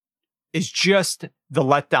is just the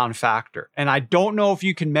letdown factor. And I don't know if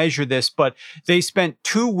you can measure this, but they spent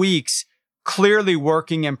 2 weeks clearly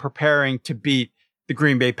working and preparing to beat the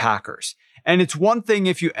Green Bay Packers. And it's one thing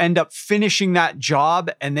if you end up finishing that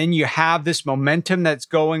job and then you have this momentum that's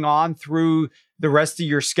going on through the rest of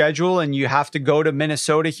your schedule and you have to go to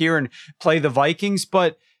Minnesota here and play the Vikings.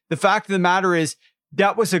 But the fact of the matter is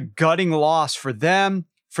that was a gutting loss for them,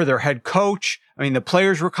 for their head coach. I mean, the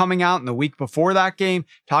players were coming out in the week before that game,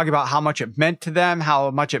 talking about how much it meant to them, how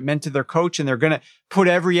much it meant to their coach, and they're going to put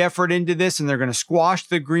every effort into this, and they're going to squash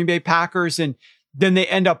the Green Bay Packers. And then they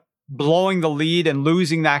end up blowing the lead and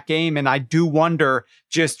losing that game. And I do wonder,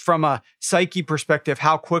 just from a psyche perspective,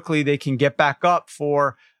 how quickly they can get back up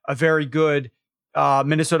for a very good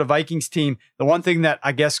Minnesota Vikings team. The one thing that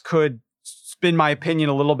I guess could spin my opinion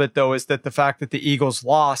a little bit, though, is that the fact that the Eagles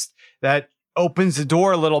lost, that opens the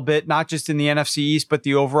door a little bit, not just in the NFC East, but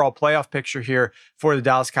the overall playoff picture here for the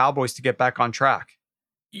Dallas Cowboys to get back on track.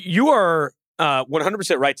 You are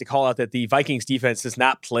 100% right to call out that the Vikings defense has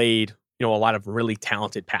not played, a lot of really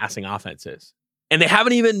talented passing offenses. And they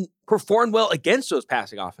haven't even performed well against those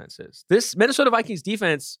passing offenses. This Minnesota Vikings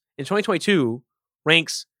defense in 2022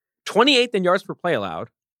 ranks 28th in yards per play allowed,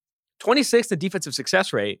 26th in defensive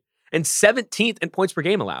success rate, and 17th in points per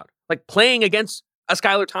game allowed. Like playing against a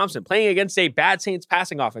Skylar Thompson, playing against a bad Saints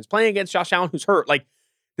passing offense, playing against Josh Allen, who's hurt. Like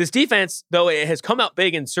this defense, though, it has come out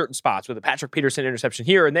big in certain spots with a Patrick Peterson interception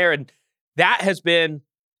here and there. And that has been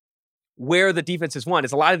where the defense has won.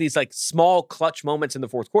 It's a lot of these like small clutch moments in the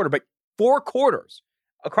fourth quarter, but 4 quarters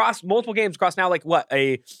across multiple games, across now like what,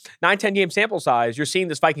 a 9-10 game sample size, you're seeing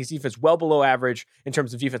this Vikings defense well below average in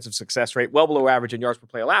terms of defensive success rate, well below average in yards per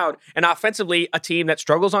play allowed, and offensively a team that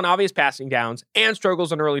struggles on obvious passing downs and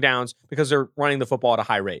struggles on early downs because they're running the football at a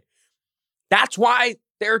high rate. That's why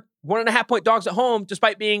they're 1.5 point dogs at home,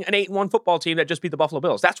 despite being an 8-1 football team that just beat the Buffalo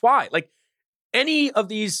Bills. That's why. Like any of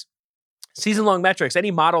these season-long metrics, any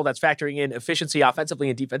model that's factoring in efficiency offensively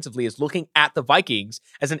and defensively is looking at the Vikings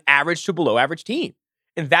as an average to below average team.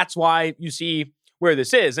 And that's why you see where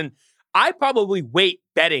this is. And I probably wait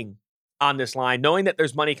betting on this line, knowing that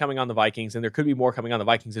there's money coming on the Vikings and there could be more coming on the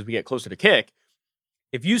Vikings as we get closer to kick.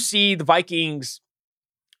 If you see the Vikings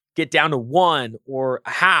get down to 1 or a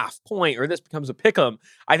half point, or this becomes a pick 'em,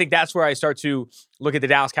 I think that's where I start to look at the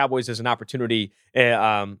Dallas Cowboys as an opportunity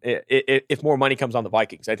if more money comes on the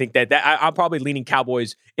Vikings. I think that I'm probably leaning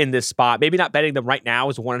Cowboys in this spot. Maybe not betting them right now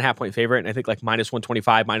as a 1.5 point favorite, and I think like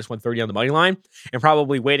 -125, -130 on the money line, and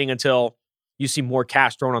probably waiting until you see more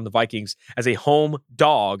cash thrown on the Vikings as a home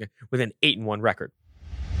dog with an 8-1 record.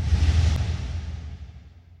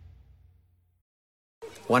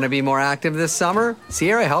 Want to be more active this summer?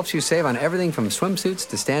 Sierra helps you save on everything from swimsuits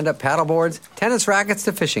to stand-up paddleboards, tennis rackets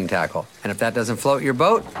to fishing tackle. And if that doesn't float your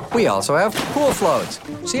boat, we also have pool floats.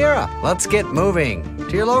 Sierra, let's get moving.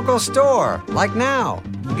 To your local store, like now.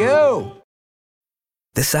 Go!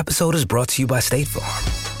 This episode is brought to you by State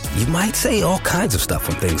Farm. You might say all kinds of stuff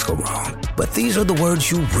when things go wrong, but these are the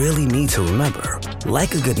words you really need to remember.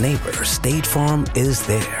 Like a good neighbor, State Farm is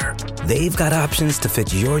there. They've got options to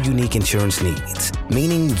fit your unique insurance needs,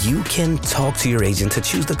 meaning you can talk to your agent to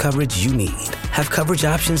choose the coverage you need. Have coverage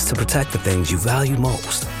options to protect the things you value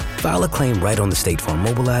most. File a claim right on the State Farm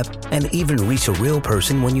mobile app and even reach a real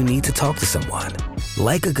person when you need to talk to someone.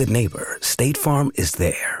 Like a good neighbor, State Farm is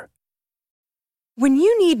there. When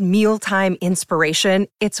you need mealtime inspiration,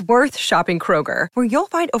 it's worth shopping Kroger, where you'll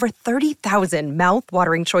find over 30,000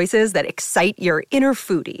 mouth-watering choices that excite your inner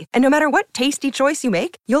foodie. And no matter what tasty choice you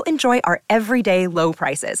make, you'll enjoy our everyday low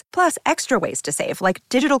prices, plus extra ways to save, like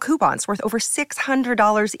digital coupons worth over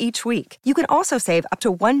 $600 each week. You can also save up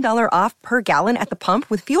to $1 off per gallon at the pump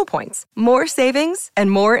with fuel points. More savings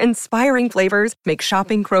and more inspiring flavors make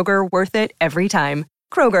shopping Kroger worth it every time.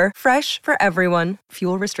 Kroger, fresh for everyone.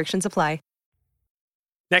 Fuel restrictions apply.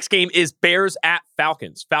 Next game is Bears at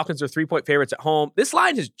Falcons. Falcons are 3-point favorites at home. This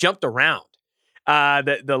line has jumped around.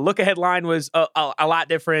 The look-ahead line was a lot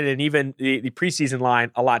different, and even the preseason line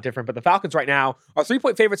a lot different. But the Falcons right now are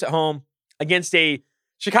 3-point favorites at home against a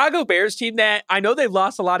Chicago Bears team that I know they've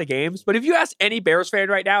lost a lot of games, but if you ask any Bears fan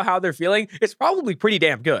right now how they're feeling, it's probably pretty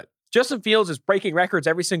damn good. Justin Fields is breaking records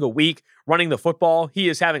every single week running the football. He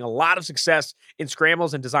is having a lot of success in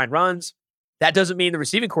scrambles and design runs. That doesn't mean the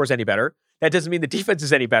receiving core is any better. That doesn't mean the defense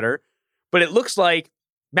is any better, but it looks like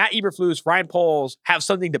Matt Eberflus, Ryan Poles have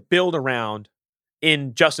something to build around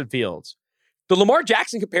in Justin Fields. The Lamar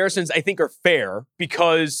Jackson comparisons, I think, are fair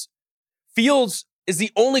because Fields is the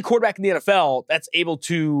only quarterback in the NFL that's able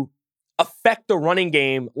to affect the running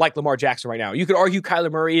game like Lamar Jackson right now. You could argue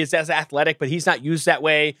Kyler Murray is as athletic, but he's not used that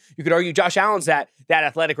way. You could argue Josh Allen's that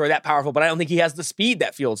athletic or that powerful, but I don't think he has the speed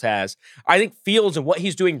that Fields has. I think Fields and what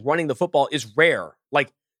he's doing running the football is rare,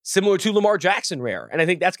 like similar to Lamar Jackson rare. And I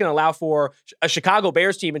think that's going to allow for a Chicago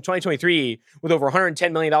Bears team in 2023 with over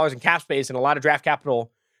 $110 million in cap space and a lot of draft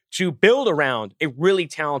capital to build around a really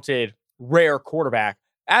talented, rare quarterback.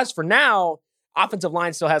 As for now, offensive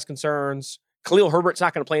line still has concerns. Khalil Herbert's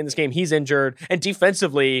not going to play in this game. He's injured. And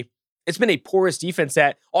defensively, it's been a porous defense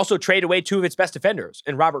that also traded away two of its best defenders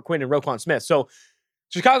in Robert Quinn and Roquan Smith. So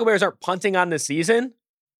Chicago Bears aren't punting on this season,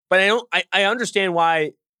 but I understand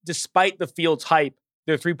why, despite the Fields hype,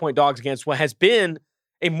 they're 3-point dogs against what has been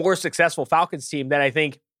a more successful Falcons team that I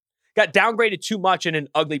think got downgraded too much in an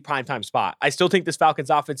ugly primetime spot. I still think this Falcons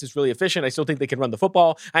offense is really efficient. I still think they can run the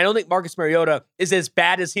football. I don't think Marcus Mariota is as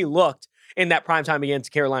bad as he looked in that primetime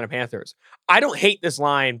against Carolina Panthers. I don't hate this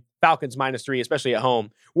line, Falcons -3, especially at home.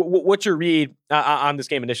 What's your read on this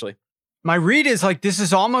game initially? My read is like, this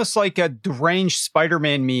is almost like a deranged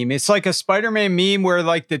Spider-Man meme. It's like a Spider-Man meme where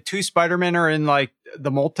like the two Spider-Men are in like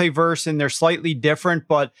the multiverse and they're slightly different,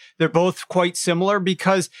 but they're both quite similar,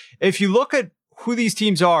 because if you look at who these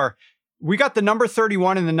teams are, we got the number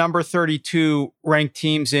 31 and the number 32 ranked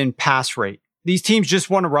teams in pass rate. These teams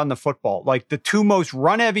just want to run the football, like the two most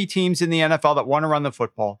run-heavy teams in the NFL that want to run the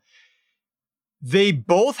football. They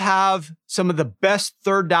both have some of the best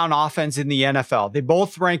third down offense in the NFL. They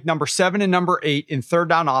both rank number 7 and number 8 in third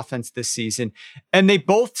down offense this season. And they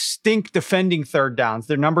both stink defending third downs.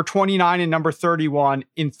 They're number 29 and number 31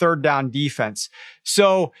 in third down defense.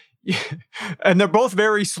 So, and they're both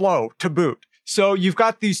very slow to boot. So you've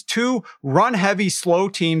got these two run-heavy, slow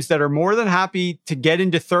teams that are more than happy to get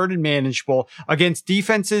into third and manageable against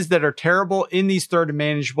defenses that are terrible in these third and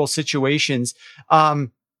manageable situations.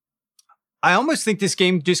 I almost think this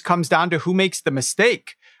game just comes down to who makes the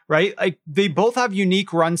mistake, right? Like, they both have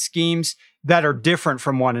unique run schemes that are different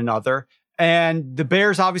from one another. And the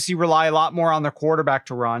Bears obviously rely a lot more on their quarterback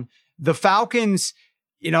to run. The Falcons,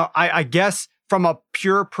 I guess from a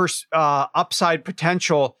pure upside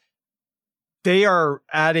potential, they are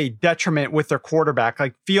at a detriment with their quarterback.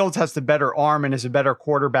 Like, Fields has the better arm and is a better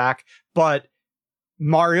quarterback, but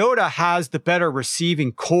Mariota has the better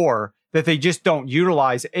receiving core that they just don't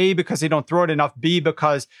utilize. A, because they don't throw it enough. B,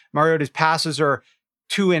 because Mariota's passes are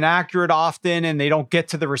too inaccurate often and they don't get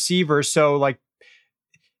to the receivers. So like,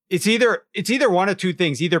 it's either one of two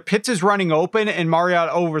things. Either Pitts is running open and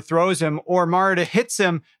Mariota overthrows him, or Mariota hits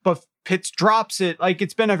him, but Pitts drops it. Like,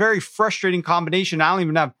 it's been a very frustrating combination. I don't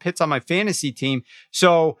even have Pitts on my fantasy team.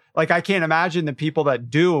 So like, I can't imagine the people that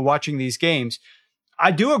do watching these games.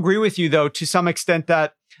 I do agree with you though, to some extent,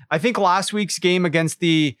 that I think last week's game against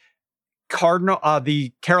the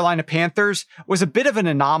Carolina Panthers was a bit of an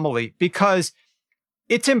anomaly, because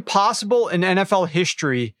it's impossible in NFL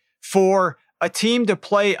history for a team to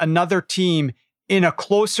play another team in a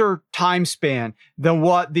closer time span than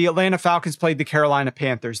what the Atlanta Falcons played the Carolina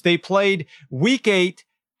Panthers. They played week 8,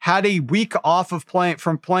 had a week off of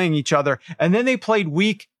playing each other, and then they played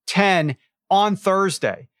week 10 on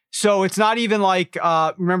Thursday. So it's not even like,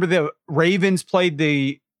 remember the Ravens played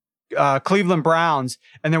the Cleveland Browns,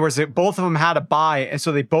 and both of them had a bye. And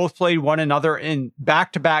so they both played one another in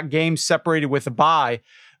back-to-back games separated with a bye.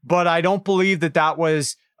 But I don't believe that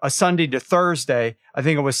was a Sunday to Thursday. I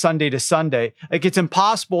think it was Sunday to Sunday. Like, it's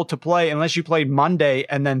impossible to play unless you played Monday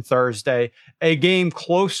and then Thursday, a game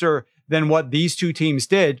closer than what these two teams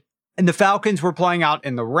did. And the Falcons were playing out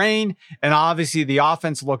in the rain, and obviously the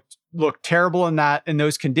offense looked terrible in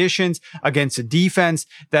those conditions against a defense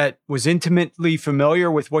that was intimately familiar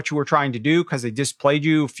with what you were trying to do because they just played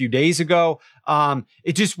you a few days ago.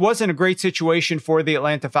 It just wasn't a great situation for the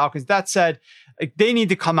Atlanta Falcons. That said, they need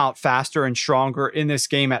to come out faster and stronger in this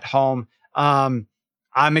game at home. I'm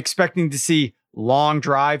expecting to see long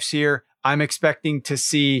drives here. I'm expecting to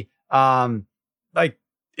see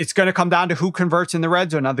it's going to come down to who converts in the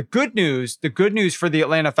red zone. Now, the good news for the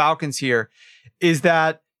Atlanta Falcons here is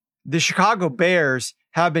that the Chicago Bears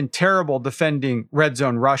have been terrible defending red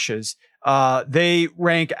zone rushes. They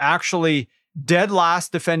rank actually dead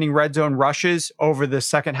last defending red zone rushes over the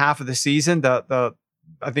second half of the season,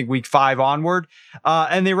 I think week 5 onward.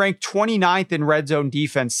 And they rank 29th in red zone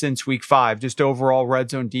defense since week 5, just overall red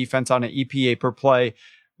zone defense on an EPA per play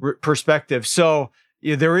perspective. So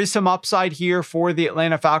there is some upside here for the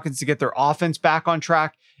Atlanta Falcons to get their offense back on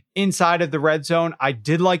track inside of the red zone. I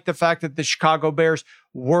did like the fact that the Chicago Bears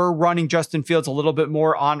were running Justin Fields a little bit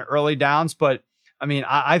more on early downs, but I mean,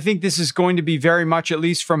 I think this is going to be very much, at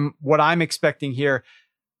least from what I'm expecting here,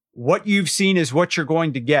 what you've seen is what you're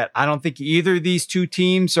going to get. I don't think either of these two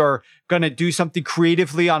teams are going to do something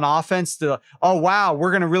creatively on offense to, oh, wow,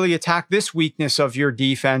 we're going to really attack this weakness of your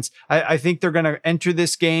defense. I think they're going to enter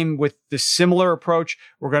this game with the similar approach.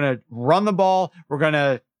 We're going to run the ball. We're going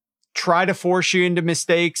to try to force you into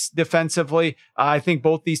mistakes defensively. I think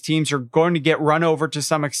both these teams are going to get run over to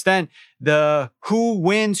some extent. The who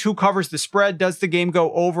wins, who covers the spread, does the game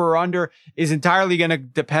go over or under, is entirely going to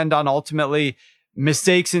depend on ultimately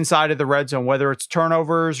mistakes inside of the red zone, whether it's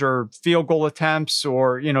turnovers or field goal attempts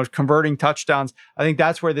or, converting touchdowns. I think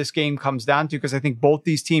that's where this game comes down to, because I think both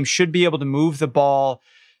these teams should be able to move the ball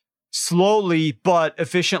slowly but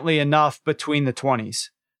efficiently enough between the 20s.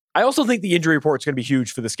 I also think the injury report is going to be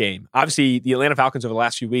huge for this game. Obviously, the Atlanta Falcons over the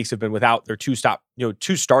last few weeks have been without their two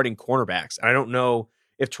starting cornerbacks. And I don't know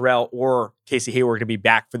if Terrell or Casey Hayward are going to be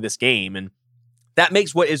back for this game. And that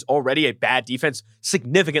makes what is already a bad defense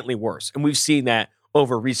significantly worse. And we've seen that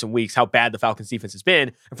over recent weeks, how bad the Falcons defense has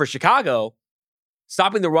been. And for Chicago,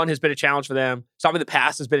 stopping the run has been a challenge for them. Stopping the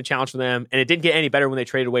pass has been a challenge for them. And it didn't get any better when they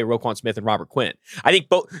traded away Roquan Smith and Robert Quinn. I think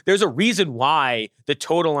there's a reason why the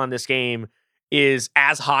total on this game is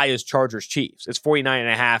as high as Chargers-Chiefs. It's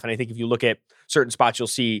 49.5. And I think if you look at certain spots, you'll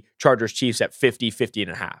see Chargers-Chiefs at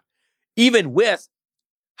 50.5. Even with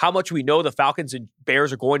how much we know the Falcons and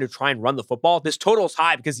Bears are going to try and run the football, this total is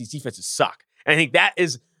high because these defenses suck. And I think that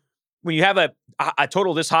is, when you have a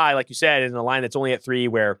total this high, like you said, in a line that's only at 3,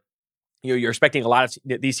 where you're expecting a lot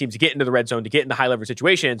of these teams to get into the red zone, to get into high leverage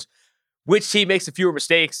situations, which team makes the fewer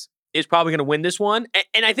mistakes is probably going to win this one.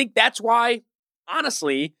 And I think that's why,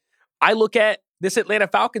 honestly, I look at this Atlanta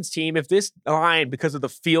Falcons team. If this line, because of the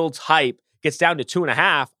Fields hype, gets down to 2.5,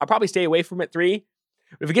 I'll probably stay away from it 3.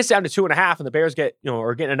 If it gets down to 2.5 and the Bears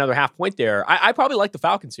are getting another half point there, I probably like the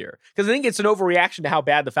Falcons here, because I think it's an overreaction to how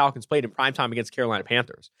bad the Falcons played in primetime against Carolina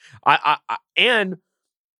Panthers. And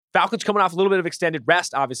Falcons coming off a little bit of extended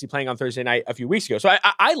rest, obviously playing on Thursday night a few weeks ago. So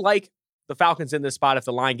I like the Falcons in this spot if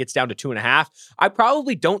the line gets down to 2.5. I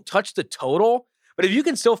probably don't touch the total, but if you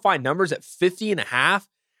can still find numbers at 50.5,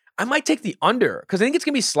 I might take the under, because I think it's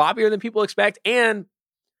going to be sloppier than people expect, and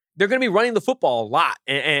they're going to be running the football a lot,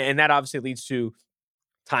 and that obviously leads to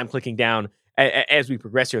time clicking down as we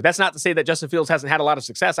progress here. That's not to say that Justin Fields hasn't had a lot of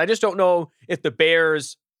success. I just don't know if the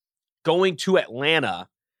Bears going to Atlanta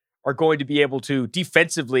are going to be able to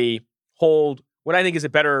defensively hold what I think is a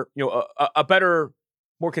better,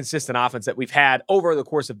 more consistent offense that we've had over the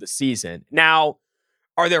course of the season. Now,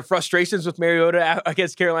 are there frustrations with Mariota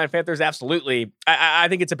against Carolina Panthers? Absolutely. I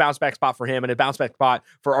think it's a bounce back spot for him and a bounce back spot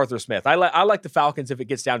for Arthur Smith. I like the Falcons if it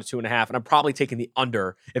gets down to 2.5, and I'm probably taking the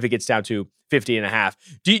under if it gets down to 50.5.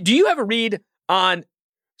 Do you have a read on,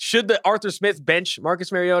 should the Arthur Smith bench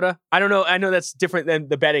Marcus Mariota? I don't know. I know that's different than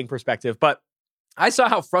the betting perspective, but I saw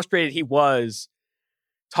how frustrated he was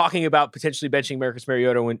talking about potentially benching Marcus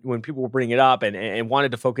Mariota when people were bringing it up and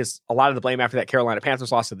wanted to focus a lot of the blame after that Carolina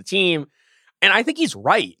Panthers loss to the team. And I think he's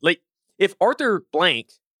right. Like, if Arthur Blank,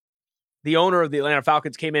 the owner of the Atlanta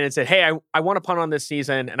Falcons, came in and said, hey, I want to punt on this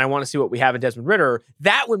season and I want to see what we have in Desmond Ridder,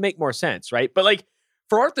 that would make more sense, right? But like,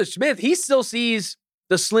 for Arthur Smith, he still sees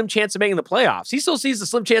the slim chance of making the playoffs. He still sees the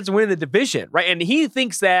slim chance of winning the division, right? And he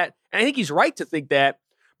thinks that, and I think he's right to think that,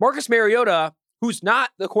 Marcus Mariota, who's not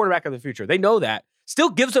the quarterback of the future, they know that, still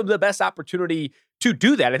gives him the best opportunity to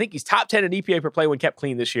do that. I think he's top 10 in EPA per play when kept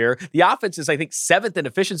clean this year. The offense is, I think, 7th in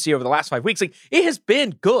efficiency over the last 5 weeks. Like, it has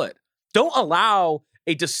been good. Don't allow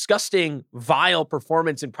a disgusting, vile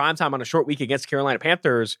performance in primetime on a short week against Carolina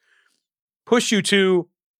Panthers push you to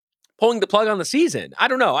pulling the plug on the season. I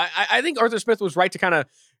don't know. I think Arthur Smith was right to kind of,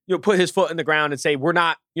 put his foot in the ground and say, we're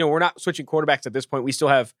not switching quarterbacks at this point. We still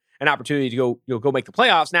have an opportunity to go make the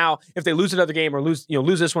playoffs. Now, if they lose another game or lose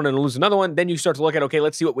this one and lose another one, then you start to look at, okay,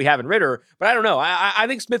 let's see what we have in Ritter. But I don't know. I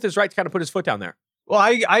think Smith is right to kind of put his foot down there. Well,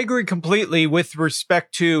 I agree completely with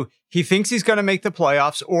respect to he thinks he's going to make the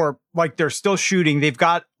playoffs, or like they're still shooting. They've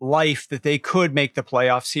got life that they could make the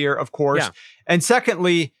playoffs here, of course. Yeah. And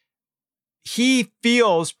secondly, he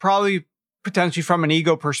feels probably potentially from an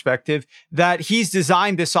ego perspective that he's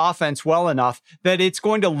designed this offense well enough that it's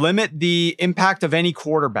going to limit the impact of any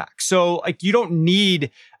quarterback. So like you don't need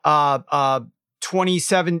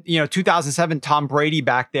 2007 Tom Brady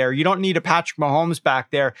back there. You don't need a Patrick Mahomes back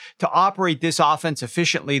there to operate this offense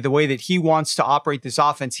efficiently the way that he wants to operate this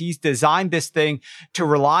offense. He's designed this thing to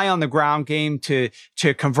rely on the ground game, to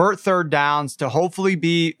convert third downs, to hopefully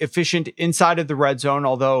be efficient inside of the red zone,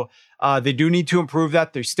 although they do need to improve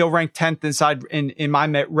that. They're still ranked 10th inside in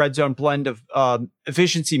my red zone blend of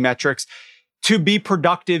efficiency metrics, to be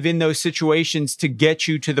productive in those situations to get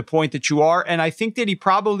you to the point that you are. And I think that he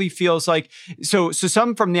probably feels like, so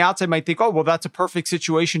some from the outside might think, oh, well, that's a perfect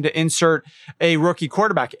situation to insert a rookie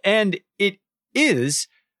quarterback. And it is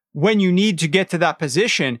when you need to get to that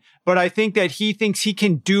position. But I think that he thinks he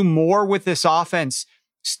can do more with this offense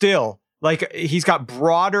still. Like he's got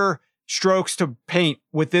broader strokes to paint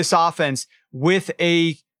with this offense with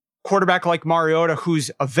a quarterback like Mariota,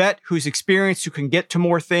 who's a vet, who's experienced, who can get to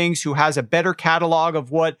more things, who has a better catalog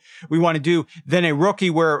of what we want to do than a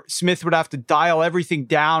rookie where Smith would have to dial everything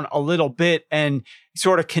down a little bit and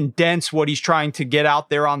sort of condense what he's trying to get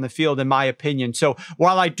out there on the field, in my opinion. So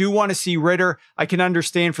while I do want to see Ritter, I can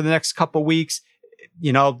understand for the next couple of weeks,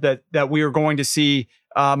 that we are going to see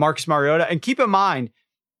Marcus Mariota. And keep in mind,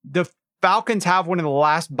 the Falcons have one of the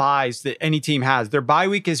last buys that any team has. Their bye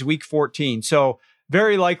week is week 14. So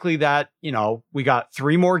very likely that, we got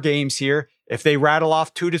 3 more games here. If they rattle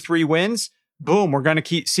off 2 to 3 wins, boom, we're going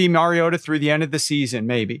to see Mariota through the end of the season,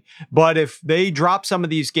 maybe. But if they drop some of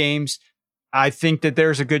these games, I think that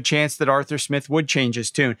there's a good chance that Arthur Smith would change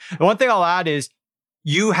his tune. The one thing I'll add is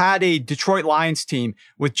you had a Detroit Lions team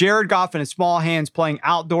with Jared Goff and his small hands playing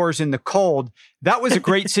outdoors in the cold. That was a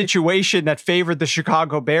great situation that favored the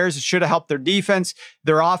Chicago Bears. It should have helped their defense.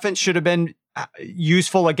 Their offense should have been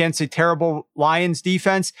useful against a terrible Lions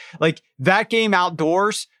defense. Like that game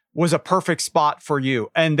outdoors was a perfect spot for you.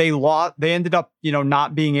 And they ended up,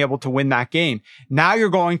 not being able to win that game. Now you're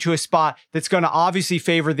going to a spot that's going to obviously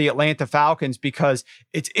favor the Atlanta Falcons because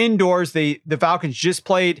it's indoors. The Falcons just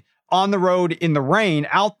played on the road in the rain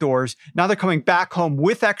outdoors. Now they're coming back home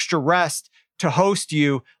with extra rest to host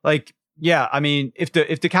you. Like, yeah, I mean, if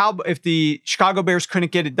the Chicago Bears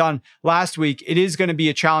couldn't get it done last week, it is going to be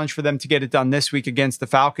a challenge for them to get it done this week against the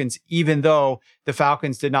Falcons, even though the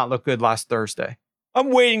Falcons did not look good last Thursday.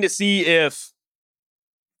 I'm waiting to see if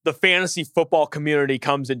the fantasy football community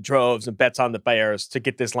comes in droves and bets on the Bears to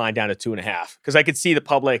get this line down to 2.5. Because I could see the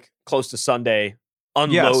public close to Sunday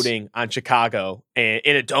unloading on Chicago and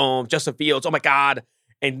in a dome, Justin Fields. Oh my God.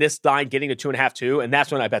 And this line getting to 2.5 too, and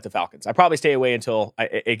that's when I bet the Falcons. I probably stay away until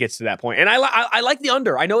it gets to that point. And I like the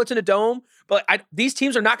under. I know it's in a dome, but these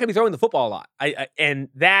teams are not going to be throwing the football a lot. And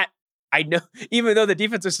that I know, even though the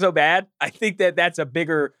defense is so bad, I think that that's a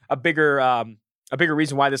bigger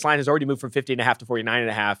reason why this line has already moved from 50.5 to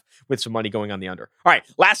 49.5 with some money going on the under. All right,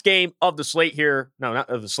 last game of the slate here. No,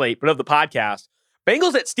 not of the slate, but of the podcast.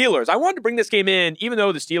 Bengals at Steelers. I wanted to bring this game in, even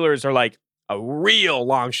though the Steelers are like a real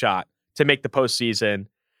long shot to make the postseason.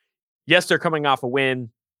 Yes, they're coming off a win,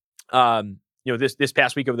 this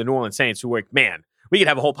past week over the New Orleans Saints, who were like, man, we could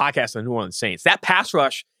have a whole podcast on the New Orleans Saints. That pass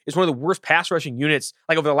rush is one of the worst pass rushing units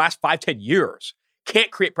like over the last 5-10 years.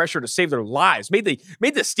 Can't create pressure to save their lives. Made the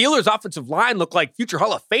Steelers offensive line look like future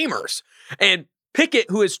Hall of Famers. And Pickett,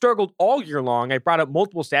 who has struggled all year long, I brought up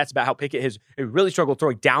multiple stats about how Pickett has really struggled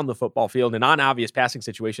throwing down the football field in non-obvious passing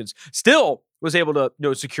situations, still was able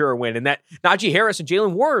to secure a win. And that Najee Harris and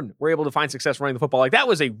Jalen Warren were able to find success running the football. Like that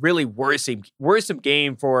was a really worrisome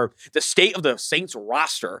game for the state of the Saints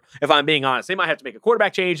roster, if I'm being honest. They might have to make a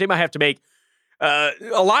quarterback change. They might have to make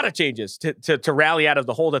a lot of changes to rally out of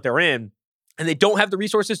the hole that they're in. And they don't have the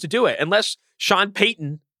resources to do it unless Sean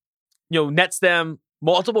Payton, nets them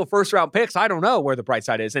multiple first-round picks, I don't know where the bright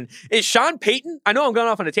side is. And is Sean Payton, I know I'm going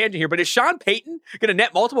off on a tangent here, but is Sean Payton going to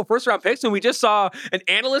net multiple first-round picks? And we just saw an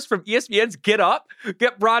analyst from ESPN's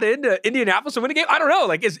get brought into Indianapolis to win a game? I don't know.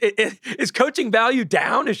 Like, is coaching value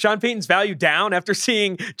down? Is Sean Payton's value down after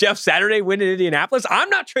seeing Jeff Saturday win in Indianapolis? I'm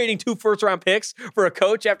not trading 2 first-round picks for a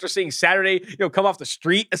coach after seeing Saturday, come off the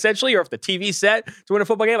street, essentially, or off the TV set to win a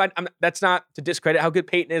football game. That's not to discredit how good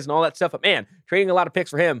Payton is and all that stuff, but man, trading a lot of picks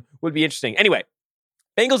for him would be interesting. Anyway,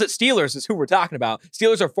 Bengals at Steelers is who we're talking about.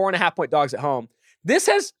 Steelers are 4.5-point dogs at home. This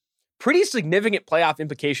has pretty significant playoff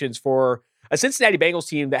implications for a Cincinnati Bengals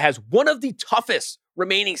team that has one of the toughest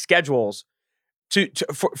remaining schedules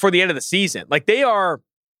for the end of the season. Like, they are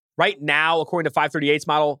right now, according to 538's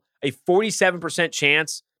model, a 47%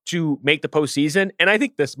 chance to make the postseason. And I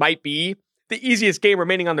think this might be the easiest game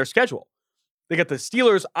remaining on their schedule. They got the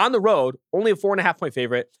Steelers on the road, only a 4.5-point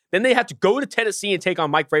favorite. Then they have to go to Tennessee and take on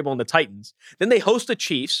Mike Vrabel and the Titans. Then they host the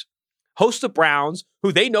Chiefs, host the Browns,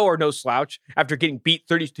 who they know are no slouch after getting beat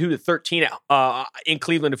 32-13 in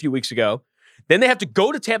Cleveland a few weeks ago. Then they have to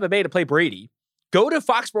go to Tampa Bay to play Brady, go to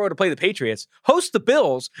Foxborough to play the Patriots, host the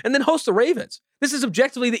Bills, and then host the Ravens. This is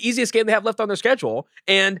objectively the easiest game they have left on their schedule.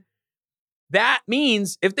 And that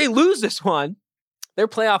means if they lose this one, their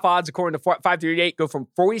playoff odds, according to 538, go from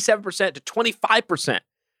 47% to 25%,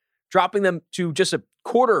 dropping them to just a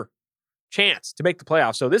quarter chance to make the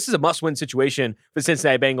playoffs. So this is a must-win situation for the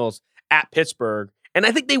Cincinnati Bengals at Pittsburgh. And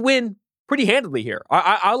I think they win pretty handily here.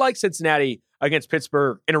 I like Cincinnati against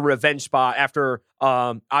Pittsburgh in a revenge spot after,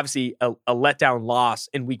 obviously, a letdown loss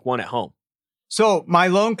in week 1 at home. So my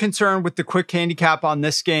lone concern with the quick handicap on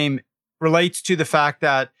this game relates to the fact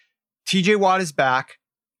that TJ Watt is back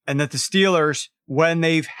and that the Steelers, when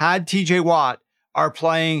they've had TJ Watt, are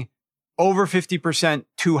playing over 50%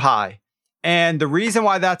 too high. And the reason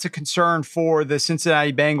why that's a concern for the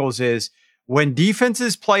Cincinnati Bengals is when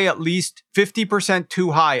defenses play at least 50%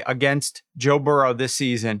 too high against Joe Burrow this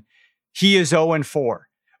season, he is 0-4.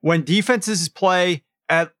 When defenses play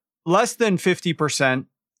at less than 50%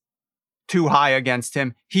 too high against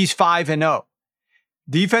him, he's 5-0.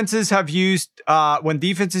 Defenses have used, when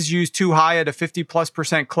defenses use too high at a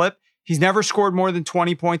 50+% clip, he's never scored more than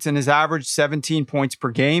 20 points and has averaged 17 points per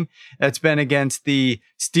game. That's been against the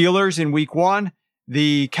Steelers in week 1,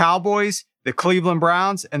 the Cowboys, the Cleveland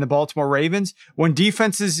Browns, and the Baltimore Ravens. When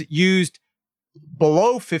defenses used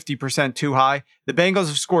below 50% too high, the Bengals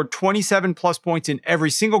have scored 27 plus points in every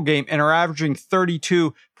single game and are averaging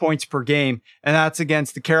 32 points per game. And that's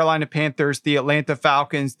against the Carolina Panthers, the Atlanta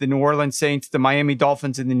Falcons, the New Orleans Saints, the Miami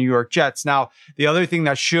Dolphins, and the New York Jets. Now, the other thing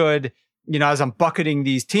that should, as I'm bucketing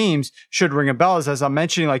these teams, should ring a bell is, as I'm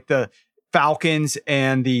mentioning, like the Falcons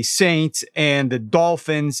and the Saints and the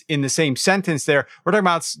Dolphins in the same sentence there, we're talking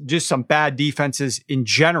about just some bad defenses in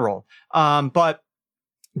general. But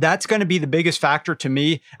that's going to be the biggest factor to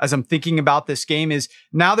me as I'm thinking about this game is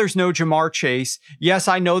now there's no Jamar Chase. Yes,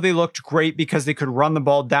 I know they looked great because they could run the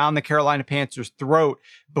ball down the Carolina Panthers' throat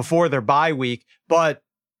before their bye week, but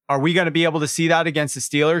are we going to be able to see that against the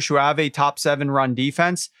Steelers, who have a top 7 run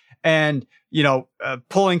defense? And,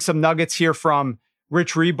 pulling some nuggets here from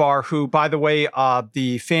Rich Rebar, who, by the way,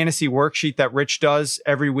 the fantasy worksheet that Rich does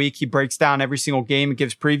every week, he breaks down every single game and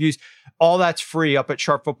gives previews. All that's free up at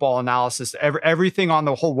Sharp Football Analysis. Everything on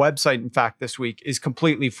the whole website, in fact, this week is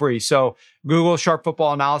completely free. So Google Sharp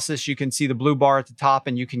Football Analysis. You can see the blue bar at the top,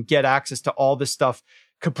 and you can get access to all this stuff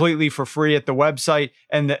completely for free at the website.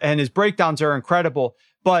 And his breakdowns are incredible.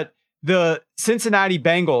 But the Cincinnati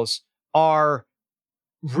Bengals are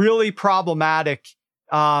really problematic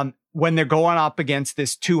when they're going up against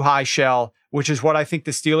this too high shell, which is what I think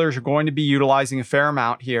the Steelers are going to be utilizing a fair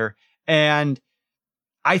amount here. And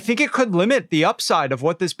I think it could limit the upside of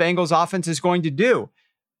what this Bengals offense is going to do.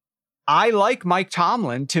 I like Mike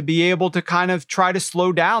Tomlin to be able to kind of try to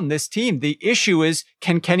slow down this team. The issue is,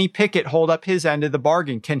 can Kenny Pickett hold up his end of the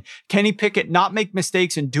bargain? Can Kenny Pickett not make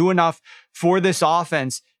mistakes and do enough for this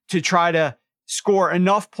offense to try to score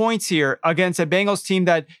enough points here against a Bengals team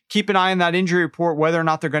that, keep an eye on that injury report, whether or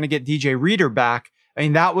not they're going to get DJ Reader back. I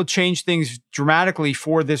mean, that will change things dramatically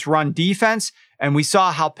for this run defense. And we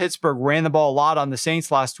saw how Pittsburgh ran the ball a lot on the Saints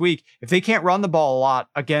last week. If they can't run the ball a lot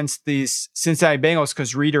against these Cincinnati Bengals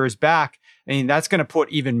because Reader is back, I mean, that's going to put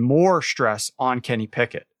even more stress on Kenny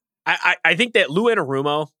Pickett. I think that Lou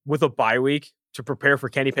Anarumo with a bye week to prepare for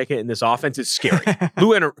Kenny Pickett in this offense is scary.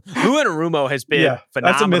 Lou Anarumo has been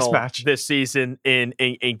phenomenal this season in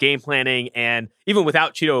game planning, and even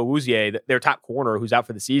without Chido Awuzie, their top corner who's out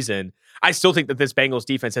for the season, I still think that this Bengals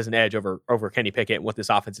defense has an edge over Kenny Pickett and what this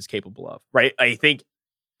offense is capable of, right? I think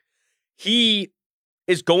he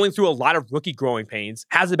is going through a lot of rookie growing pains,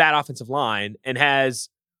 has a bad offensive line, and has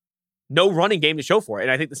no running game to show for it.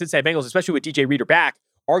 And I think the Cincinnati Bengals, especially with DJ Reader back,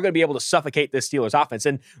 are going to be able to suffocate this Steelers offense.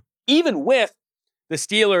 And even with the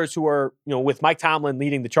Steelers, who are, with Mike Tomlin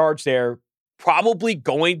leading the charge there, probably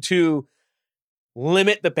going to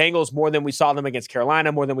limit the Bengals more than we saw them against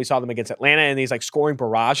Carolina, more than we saw them against Atlanta in these scoring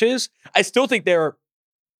barrages. I still think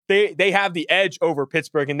they have the edge over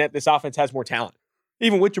Pittsburgh in that this offense has more talent.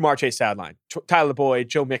 Even with Jamar Chase sideline, Tyler Boyd,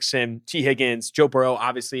 Joe Mixon, T. Higgins, Joe Burrow,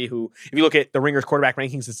 obviously, who, if you look at the Ringer's quarterback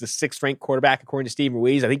rankings, is the 6th ranked quarterback according to Steve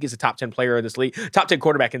Ruiz. I think he's a top 10 player in this league, top 10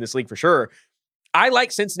 quarterback in this league for sure. I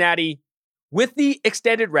like Cincinnati with the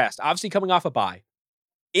extended rest, obviously coming off a bye,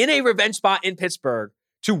 in a revenge spot in Pittsburgh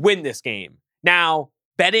to win this game. Now,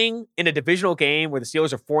 betting in a divisional game where the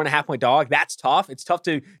Steelers are 4.5-point dog, that's tough. It's tough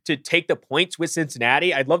to take the points with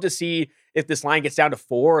Cincinnati. I'd love to see if this line gets down to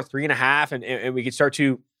 4 or 3.5 and we can start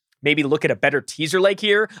to maybe look at a better teaser leg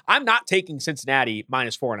here. I'm not taking Cincinnati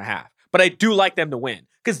minus 4.5, but I do like them to win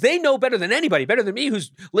because they know better than anybody, better than me,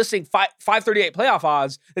 who's listing 538 playoff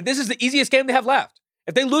odds, that this is the easiest game they have left.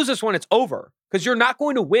 If they lose this one, it's over because you're not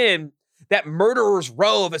going to win that murderer's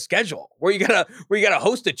row of a schedule where you gotta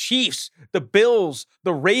host the Chiefs, the Bills,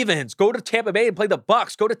 the Ravens, go to Tampa Bay and play the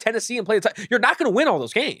Bucks, go to Tennessee and play the You're not going to win all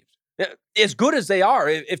those games. As good as they are,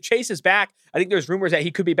 if Chase is back, I think there's rumors that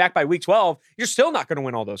he could be back by week 12, you're still not going to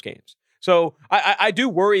win all those games. So I do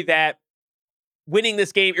worry that winning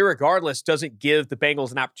this game, irregardless, doesn't give the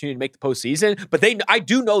Bengals an opportunity to make the postseason. But I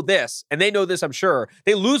do know this, and they know this, I'm sure.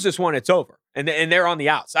 They lose this one, it's over, and they're on the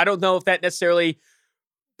outs. I don't know if that necessarily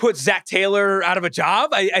puts Zach Taylor out of a job.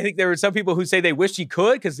 I think there are some people who say they wish he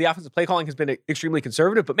could because the offensive play calling has been extremely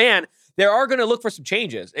conservative. But man, they are going to look for some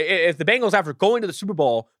changes. If the Bengals, after going to the Super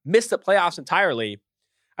Bowl, miss the playoffs entirely,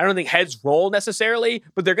 I don't think heads roll necessarily,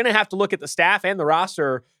 but they're going to have to look at the staff and the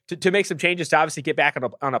roster to make some changes to obviously get back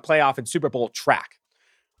on a playoff and Super Bowl track.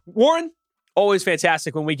 Warren, always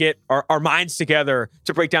fantastic when we get our minds together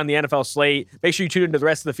to break down the NFL slate. Make sure you tune into the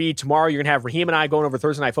rest of the feed. Tomorrow, you're going to have Raheem and I going over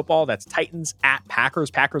Thursday Night Football. That's Titans at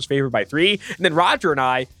Packers. Packers favored by 3. And then Roger and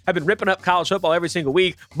I have been ripping up college football every single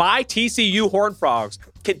week. My TCU Horned Frogs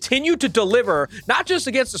continue to deliver, not just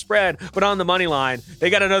against the spread, but on the money line. They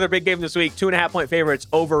got another big game this week, 2.5-point favorites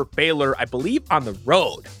over Baylor, I believe, on the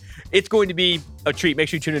road. It's going to be a treat. Make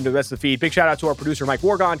sure you tune into the rest of the feed. Big shout out to our producer, Mike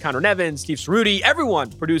Wargon, Connor Nevins, Steve Cerruti, everyone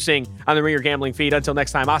producing on the Ringer Gambling feed. Until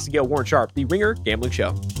next time, Austin Gale, Warren Sharp, the Ringer Gambling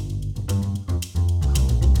Show.